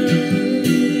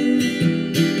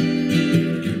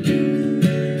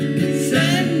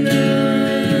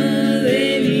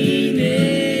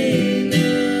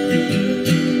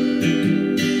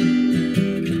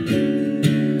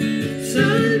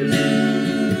 sana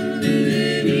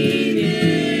de mi nena, sana de mi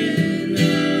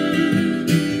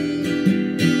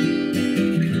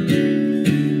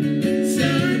nena,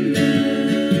 sana.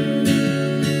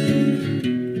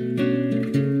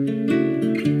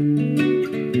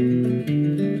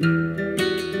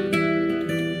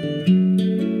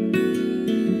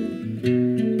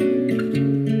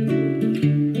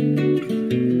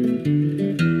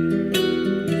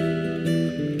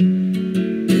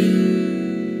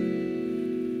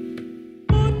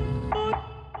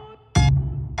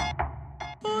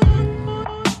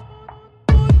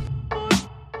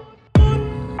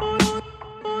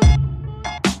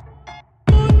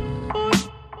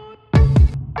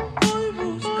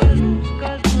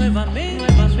 Buscas nuevamente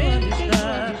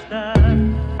estar.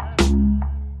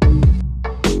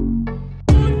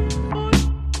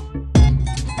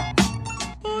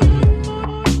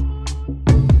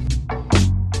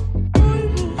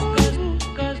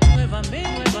 Buscas nuevamente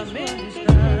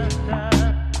estar.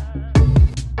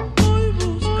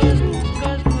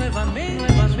 Buscas nuevamente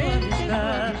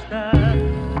estar.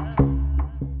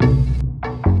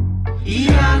 Y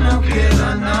ya no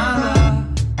queda nada,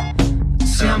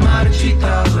 se ha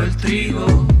marchitado el trigo,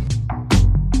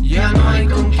 ya no hay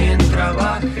con quien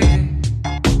trabaje,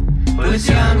 pues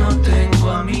ya no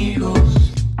tengo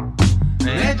amigos.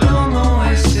 Me tomo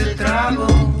ese trago,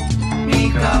 mi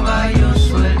caballo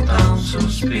suelta un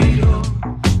suspiro.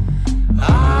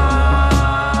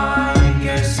 Ay,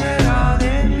 ¿qué será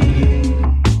de mí?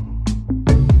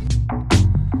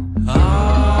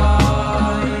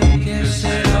 Ay, ¿qué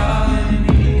será de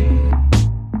mí?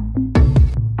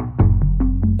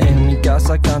 En mi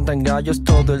casa cantan gallos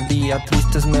todo el día,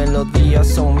 tristes melodías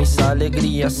son mis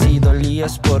alegrías. Si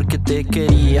dolías porque te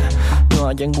quería, no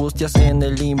hay angustias en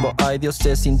el limbo, hay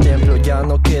dioses sin templo. Ya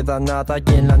no queda nada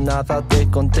y en la nada te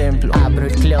contemplo. Abro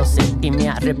el closet y me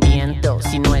arrepiento.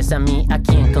 Si no es a mí, a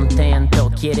quien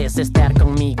contento. Quieres estar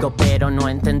conmigo pero no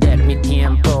entender mi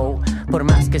tiempo. Por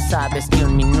más que sabes que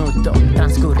un minuto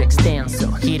transcurre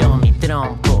extenso, giro mi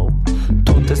trompo.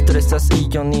 Tú te estresas y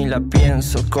yo ni la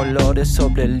pienso. Colores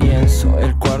sobre el lienzo,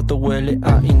 el cuarto huele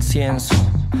a incienso.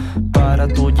 Para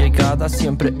tu llegada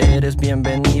siempre eres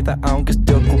bienvenida, aunque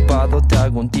esté ocupado te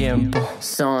hago un tiempo.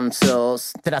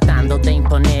 Sonsos, tratando de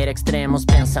imponer extremos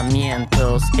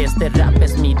pensamientos. Este rap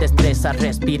es mi destreza,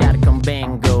 respirar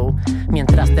convengo.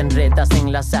 Mientras te enredas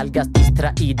en las algas,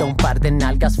 distraído, un par de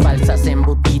nalgas falsas,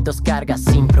 embutidos, cargas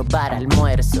sin probar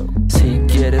almuerzo. Si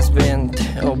quieres vente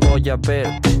o voy a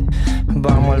verte,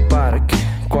 vamos al parque.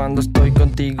 Cuando estoy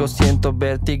contigo siento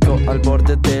vértigo, al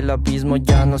borde del abismo,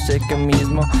 ya no sé qué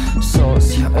mismo.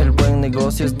 Socio, el buen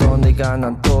negocio es donde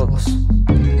ganan todos.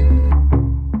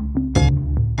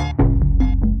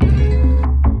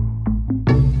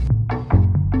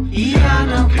 Y ya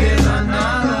no queda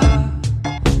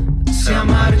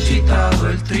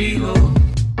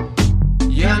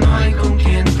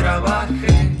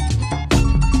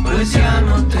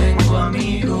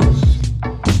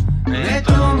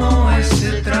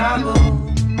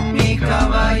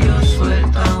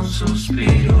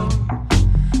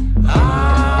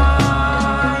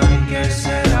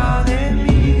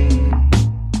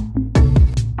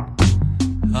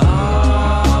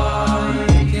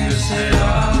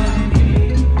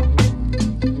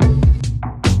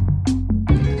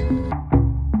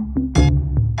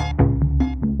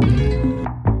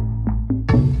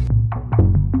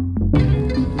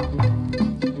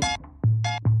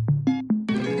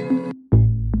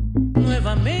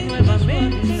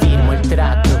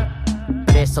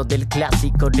regreso del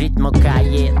clásico ritmo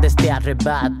calle de este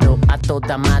arrebato. A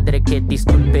toda madre que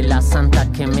disculpe la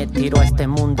santa que me tiró a este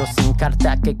mundo sin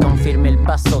carta que confirme el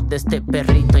paso de este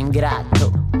perrito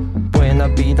ingrato. Buena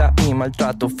vida y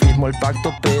maltrato, firmo el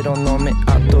pacto pero no me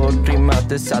ato, rimas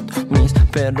desato. Mis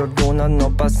perros runas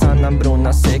no pasan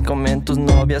hambrunas, se comen tus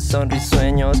novias, son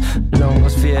risueños,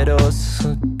 longos fieros,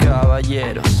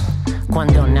 caballeros.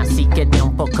 Cuando nací quedé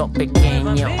un poco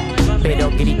pequeño, pero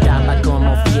gritaba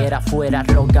como fiera afuera,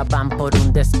 rogaban por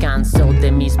un descanso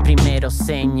de mis primeros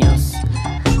sueños.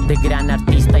 De gran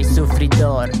artista y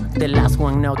sufridor, the last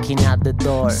one knocking at the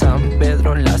door. San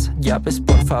Pedro, las llaves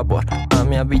por favor, a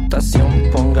mi habitación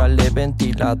póngale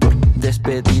ventilador.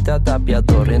 Despedida de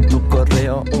aviador, en tu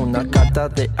correo una carta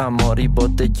de amor y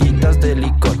botellitas de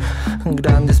licor.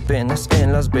 Grandes penas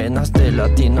en las venas de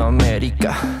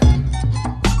Latinoamérica.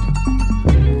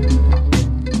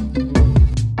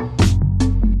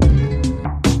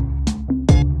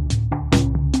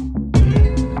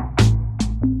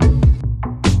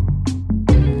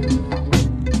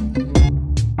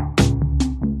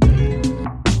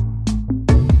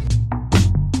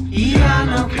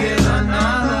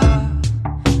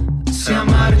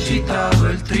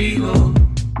 El trigo,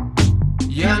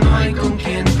 ya no hay con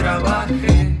quien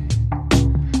trabaje,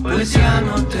 pues ya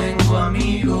no tengo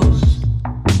amigos.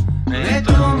 Me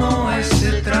tomo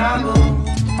ese trago,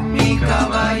 mi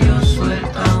caballo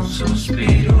suelta un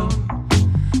suspiro.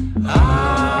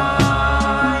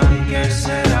 Ay, ¿qué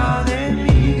será de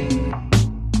mí?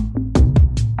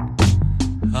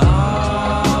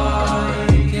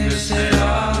 Ay, ¿qué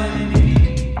será de mí?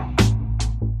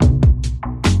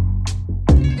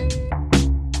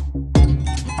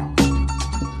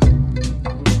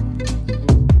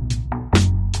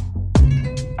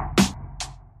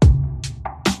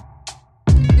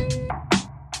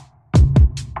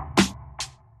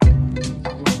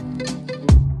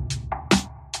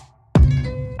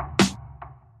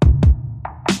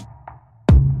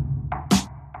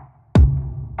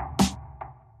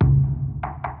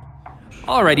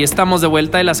 Alrighty, estamos de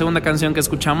vuelta y la segunda canción que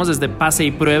escuchamos es de Pase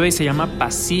y Pruebe y se llama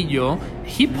Pasillo,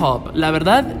 hip hop. La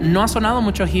verdad, no ha sonado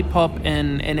mucho hip hop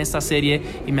en esta serie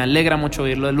y me alegra mucho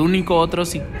oírlo. El único otro,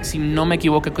 si no me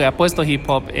equivoco, que ha puesto hip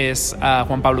hop es a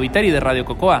Juan Pablo Viteri de Radio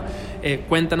Cocoa.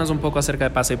 Cuéntanos un poco acerca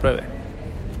de Pase y Pruebe.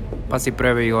 Pase y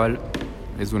Pruebe igual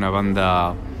es una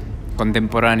banda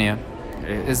contemporánea,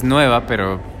 es nueva,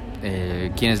 pero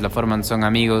quienes la forman son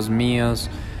amigos míos.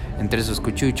 Entre esos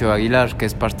Cuchucho Aguilar, que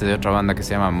es parte de otra banda que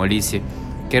se llama Molicie,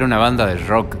 que era una banda de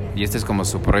rock, y este es como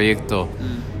su proyecto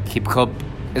hip hop.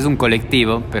 Es un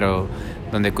colectivo, pero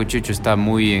donde Cuchucho está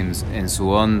muy en su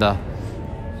onda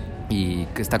y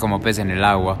que está como pez en el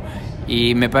agua.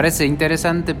 Y me parece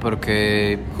interesante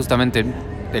porque justamente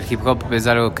el hip hop es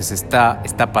algo que se está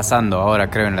pasando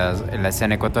ahora, creo, en la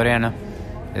escena ecuatoriana.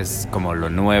 Es como lo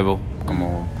nuevo,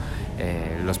 como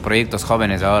los proyectos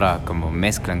jóvenes ahora como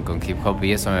mezclan con hip hop,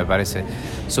 y eso me parece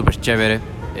súper chévere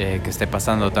que esté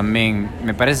pasando también.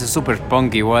 Me parece súper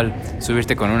punk igual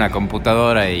subirte con una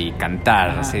computadora y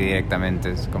cantar así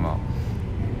directamente, es como,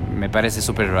 me parece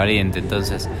súper valiente.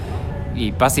 Entonces,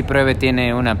 y Pase y Pruebe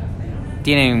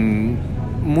tienen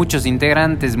muchos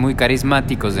integrantes muy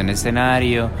carismáticos en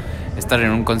escenario. Estar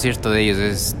en un concierto de ellos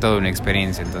es toda una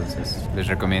experiencia, entonces les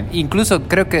recomiendo. Incluso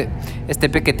creo que este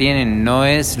EP que tienen no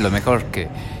es lo mejor que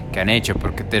han hecho,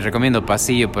 porque te recomiendo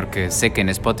Pasillo, porque sé que en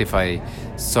Spotify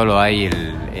solo hay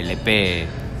el EP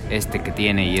que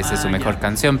tiene y esa es su mejor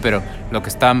canción, pero lo que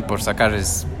están por sacar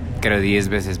es, creo, 10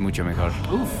 veces mucho mejor.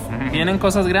 Vienen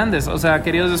cosas grandes. O sea,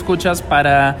 queridos escuchas,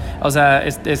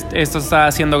 esto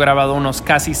está siendo grabado unos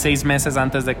casi 6 meses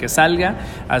antes de que salga,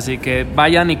 así que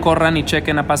vayan y corran y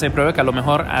chequen a Pase y Pruebe, que a lo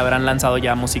mejor habrán lanzado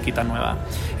ya musiquita nueva.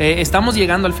 Estamos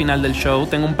llegando al final del show.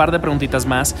 Tengo un par de preguntitas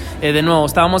más. De nuevo,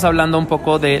 estábamos hablando un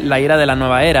poco de La Ira de la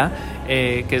Nueva Era,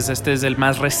 que es el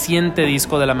más reciente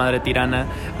disco de La Madre Tirana,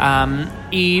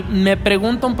 y me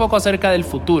pregunto un poco acerca del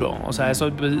futuro. O sea,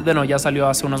 eso ya salió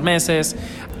hace unos meses,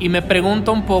 y me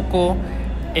pregunto un poco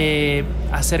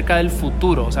acerca del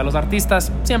futuro. O sea, los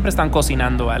artistas siempre están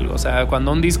cocinando algo. O sea,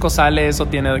 cuando un disco sale, eso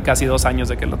tiene casi 2 años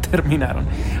de que lo terminaron.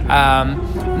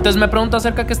 Entonces me pregunto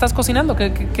acerca de qué estás cocinando,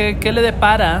 qué le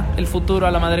depara el futuro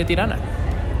a La Madre Tirana.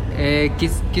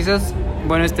 Quizás,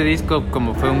 bueno, este disco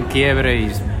como fue un quiebre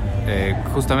y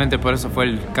justamente por eso fue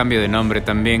el cambio de nombre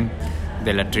también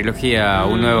de la trilogía a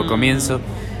Un Nuevo Comienzo,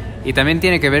 y también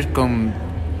tiene que ver con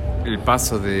el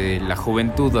paso de la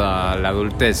juventud a la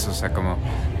adultez. O sea, como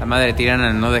La Madre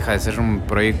Tirana no deja de ser un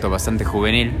proyecto bastante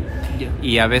juvenil,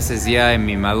 y a veces ya en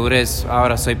mi madurez,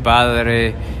 ahora soy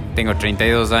padre, tengo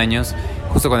 32 años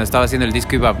justo cuando estaba haciendo el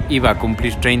disco iba a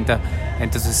cumplir 30,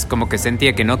 entonces como que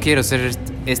sentía que no quiero ser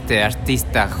este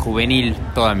artista juvenil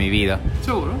toda mi vida.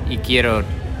 Seguro. Y quiero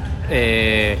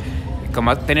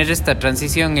como tener esta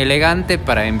transición elegante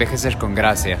para envejecer con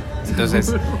gracia.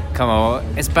 Entonces, como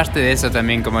es parte de eso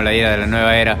también, como la ira de la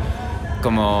nueva era,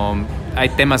 como hay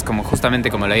temas como justamente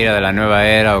como la ira de la nueva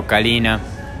era o Kalina,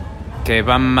 que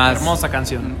van más... Hermosa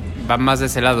canción. Van más de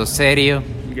ese lado serio.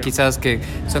 Quizás que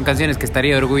son canciones que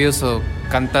estaría orgulloso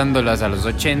cantándolas a los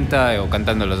 80 o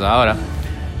cantándolas ahora.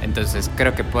 Entonces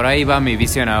creo que por ahí va mi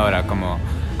visión ahora, como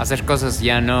hacer cosas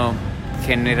ya no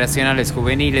generacionales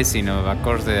juveniles, sino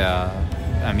acorde a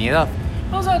mi edad.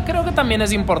 O sea, creo que también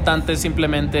es importante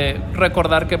simplemente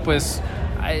recordar que pues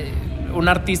un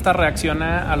artista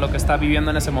reacciona a lo que está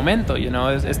viviendo en ese momento, you know?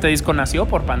 Este disco nació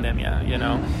por pandemia, you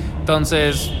know?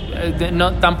 Entonces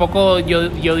no, tampoco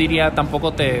yo diría,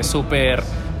 tampoco te super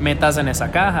metas en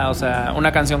esa caja. O sea,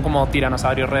 una canción como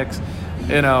Tiranosaurio Rex,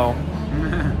 you know,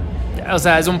 o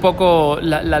sea, es un poco,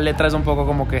 la letra es un poco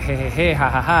como que jejeje,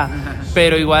 jajaja,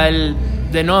 pero igual,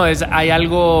 de nuevo, hay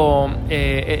algo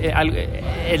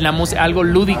en la música, algo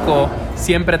lúdico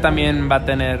siempre también va a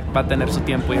tener su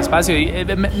tiempo y espacio. Y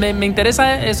me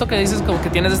interesa eso que dices, como que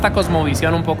tienes esta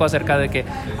cosmovisión un poco acerca de que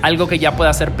algo que ya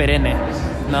pueda ser perenne,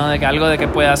 ¿no? De que algo de que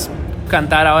puedas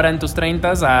cantar ahora en tus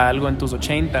 30s a algo en tus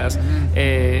 80s.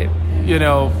 You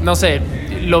know, no sé,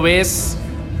 lo ves,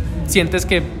 sientes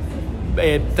que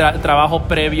trabajo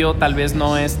previo tal vez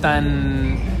no es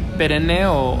tan perenne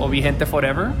o vigente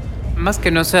forever. Más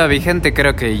que no sea vigente,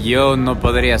 creo que yo no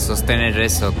podría sostener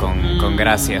eso con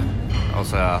gracia. O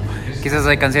sea, quizás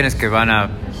hay canciones que van a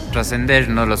trascender,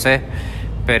 no lo sé,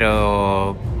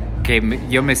 pero que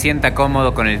yo me sienta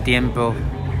cómodo con el tiempo,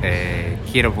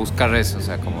 quiero buscar eso, o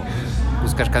sea, como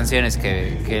buscar canciones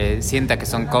que sienta que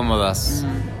son cómodas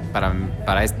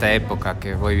para esta época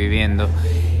que voy viviendo.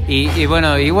 Y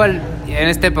bueno, igual en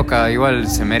esta época igual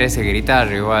se merece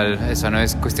gritar, igual eso no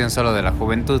es cuestión solo de la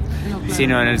juventud, no, claro,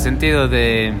 sino en el sentido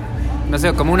de, no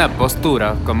sé, como una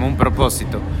postura, como un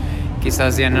propósito,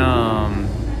 quizás ya no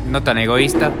tan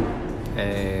egoísta,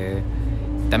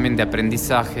 también de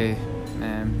aprendizaje.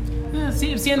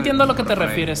 Sí, entiendo a lo que te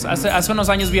refieres. Hace unos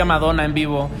años vi a Madonna en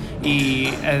vivo y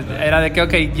era de que,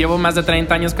 ok, llevo más de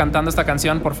 30 años cantando esta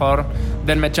canción, por favor,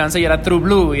 denme chance. Y era True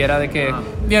Blue, y era de que,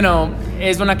 you know,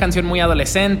 es una canción muy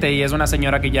adolescente y es una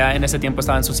señora que ya en ese tiempo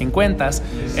estaba en sus 50s.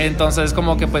 Entonces,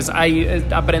 como que pues ahí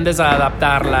aprendes a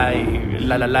adaptarla y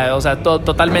o sea,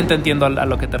 totalmente entiendo a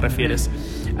lo que te refieres.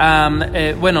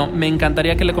 Bueno, me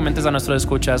encantaría que le comentes a nuestros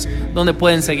escuchas dónde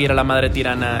pueden seguir a La Madre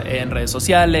Tirana en redes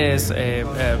sociales,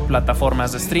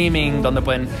 plataformas de streaming, donde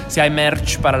pueden, si hay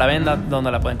merch para la venta,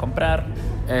 dónde la pueden comprar.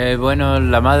 Bueno,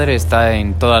 La Madre está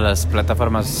en todas las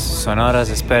plataformas sonoras,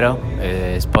 espero,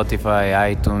 Spotify,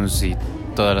 iTunes y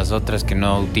todas las otras que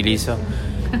no utilizo,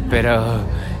 pero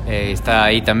está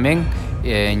ahí también,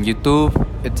 en YouTube,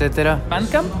 etcétera.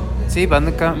 ¿Bandcamp? Sí,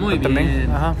 Bandcamp. Muy también.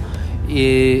 bien. Ajá.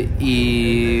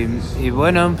 Y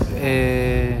bueno,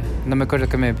 no me acuerdo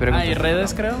qué me preguntas. ¿Hay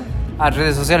redes, creo?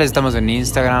 Redes sociales, estamos en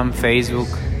Instagram, Facebook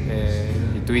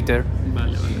y Twitter.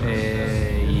 Vale.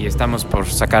 Y estamos por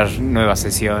sacar nuevas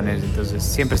sesiones, entonces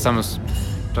siempre estamos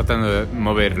tratando de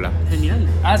moverla. Genial.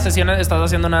 ¿Estás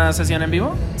haciendo una sesión en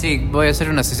vivo? Sí, voy a hacer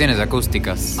unas sesiones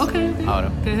acústicas. Ok. Ahora.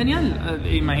 Qué genial.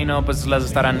 Imagino pues las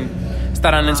estarán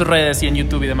en sus redes y en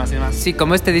YouTube y demás. Sí,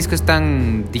 como este disco es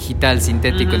tan digital,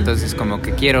 sintético, entonces como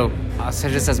que quiero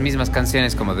hacer esas mismas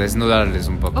canciones, como desnudarles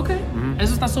un poco. Ok,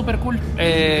 eso está súper cool.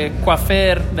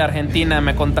 Coafer de Argentina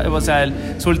me contó, o sea,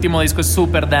 su último disco es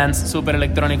súper dance, súper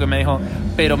electrónico, y me dijo,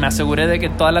 pero me aseguré de que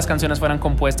todas las canciones fueran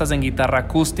compuestas en guitarra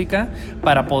acústica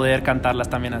para poder cantarlas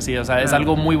también así. O sea, es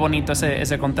algo muy bonito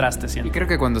ese contraste siempre. Y creo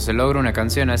que cuando se logra una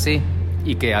canción así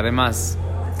y que además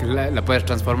que la puedes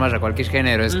transformar a cualquier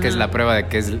género, que es la prueba de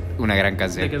que es una gran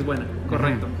canción. De que es buena,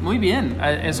 correcto. Muy bien,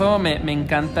 eso me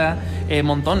encanta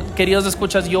montón. Queridos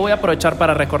escuchas, yo voy a aprovechar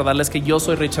para recordarles que yo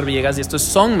soy Richard Villegas y esto es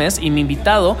Songmes, y mi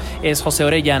invitado es José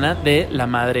Orellana de La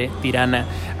Madre Tirana.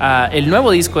 El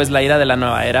nuevo disco es La Ira de la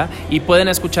Nueva Era, y pueden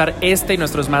escuchar este y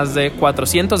nuestros más de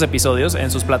 400 episodios en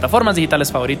sus plataformas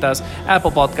digitales favoritas,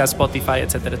 Apple Podcasts, Spotify,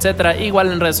 etcétera, etcétera.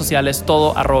 Igual en redes sociales,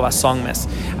 todo @Songmes.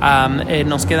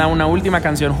 Nos queda una última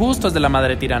canción justo es de La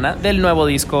Madre Tirana, del nuevo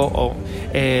disco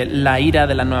La Ira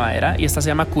de la Nueva Era, y esta se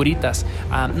llama Curitas.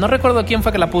 No recuerdo quién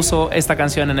fue que la puso esta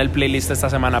canción en el playlist esta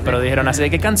semana, pero dijeron así de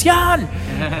 ¿qué canción?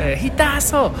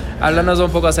 ¡Hitazo! Háblanos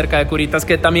un poco acerca de Curitas,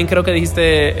 que también creo que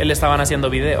dijiste le estaban haciendo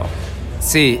video.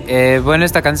 Sí, bueno,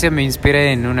 esta canción me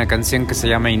inspiré en una canción que se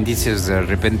llama Indicios de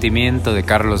Arrepentimiento de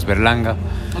Carlos Berlanga,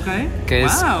 Ok. que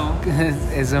Wow.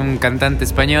 es un cantante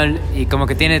español y como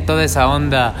que tiene toda esa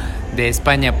onda de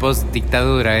España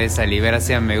post-dictadura, esa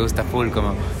liberación me gusta full,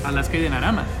 como, Alaska y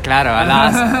Dinarama. claro,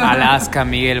 Alaska,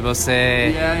 Miguel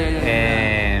Bosé,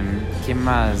 Ya. ¿quién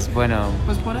más? Bueno,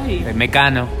 Pues por ahí.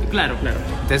 Mecano. Claro.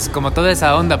 Entonces, como toda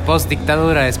esa onda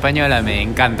post-dictadura española me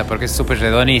encanta porque es súper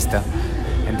redonista.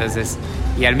 Entonces,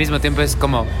 y al mismo tiempo es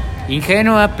como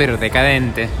ingenua pero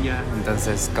decadente. Ya.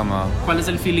 Entonces, como ¿Cuál es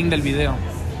el feeling del video?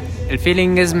 el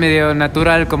feeling es medio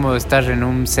natural, como estar en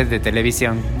un set de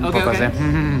televisión. Un Ok, poco ok. así.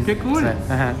 Qué cool.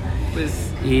 Sí, ajá. Pues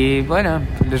Y bueno,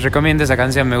 les recomiendo esa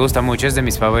canción, me gusta mucho, es de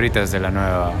mis favoritas de la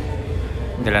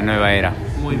nueva era.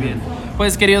 muy bien.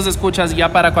 Pues queridos escuchas,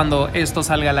 ya para cuando esto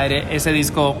salga al aire, ese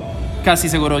disco casi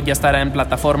seguro ya estará en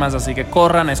plataformas, así que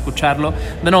corran a escucharlo.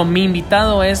 De nuevo, mi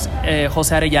invitado es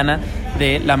José Arellana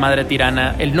de La Madre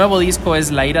Tirana. El nuevo disco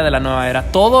es La Ira de la Nueva Era.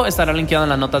 Todo estará linkeado en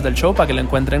las notas del show para que lo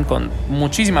encuentren con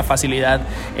muchísima facilidad.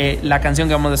 La canción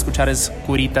que vamos a escuchar es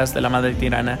Curitas de La Madre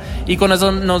Tirana. Y con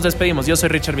eso nos despedimos. Yo soy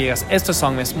Richard Viegas. Esto es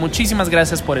Songmes. Muchísimas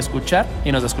gracias por escuchar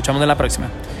y nos escuchamos en la próxima.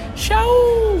 ¡Chao!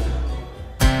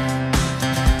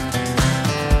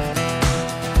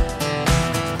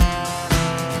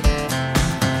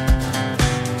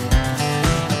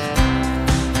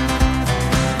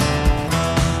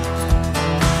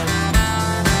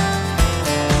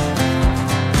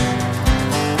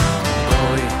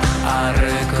 Voy a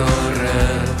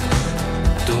recorrer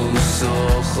tus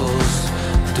ojos,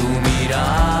 tu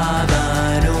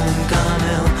mirada en un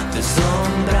cameo de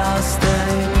sombras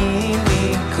teñí mi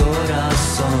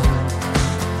corazón.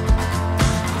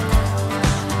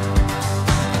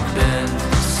 Ven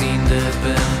sin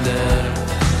depender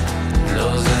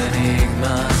los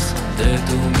enigmas de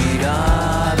tu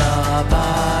mirada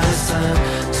aparecen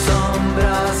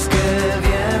sombras que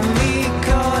vi en mi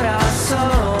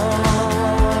corazón.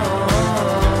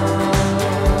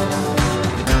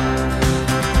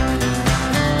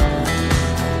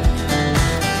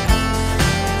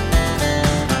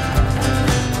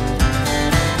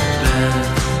 Ven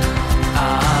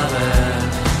a ver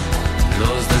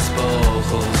los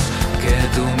despojos que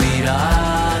tu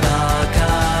mirada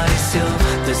acarició,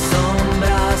 de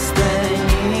sombras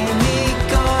teñí mi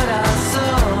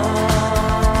corazón.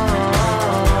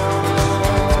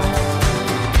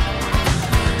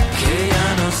 Que ya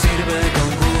no sirve con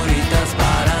curitas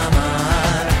para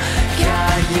amar, que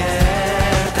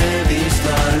ayer te he visto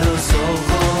a los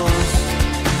ojos,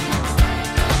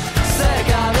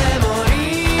 cerca de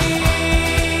morir,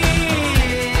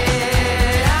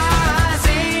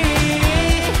 así,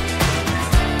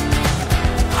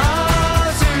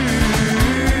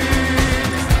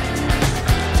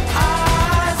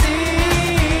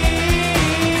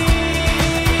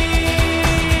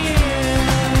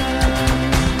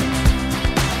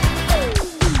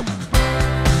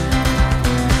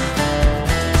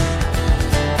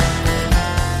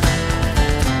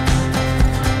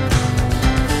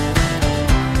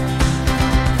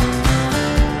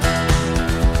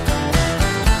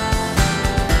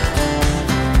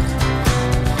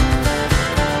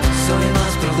 soy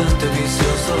más prudente,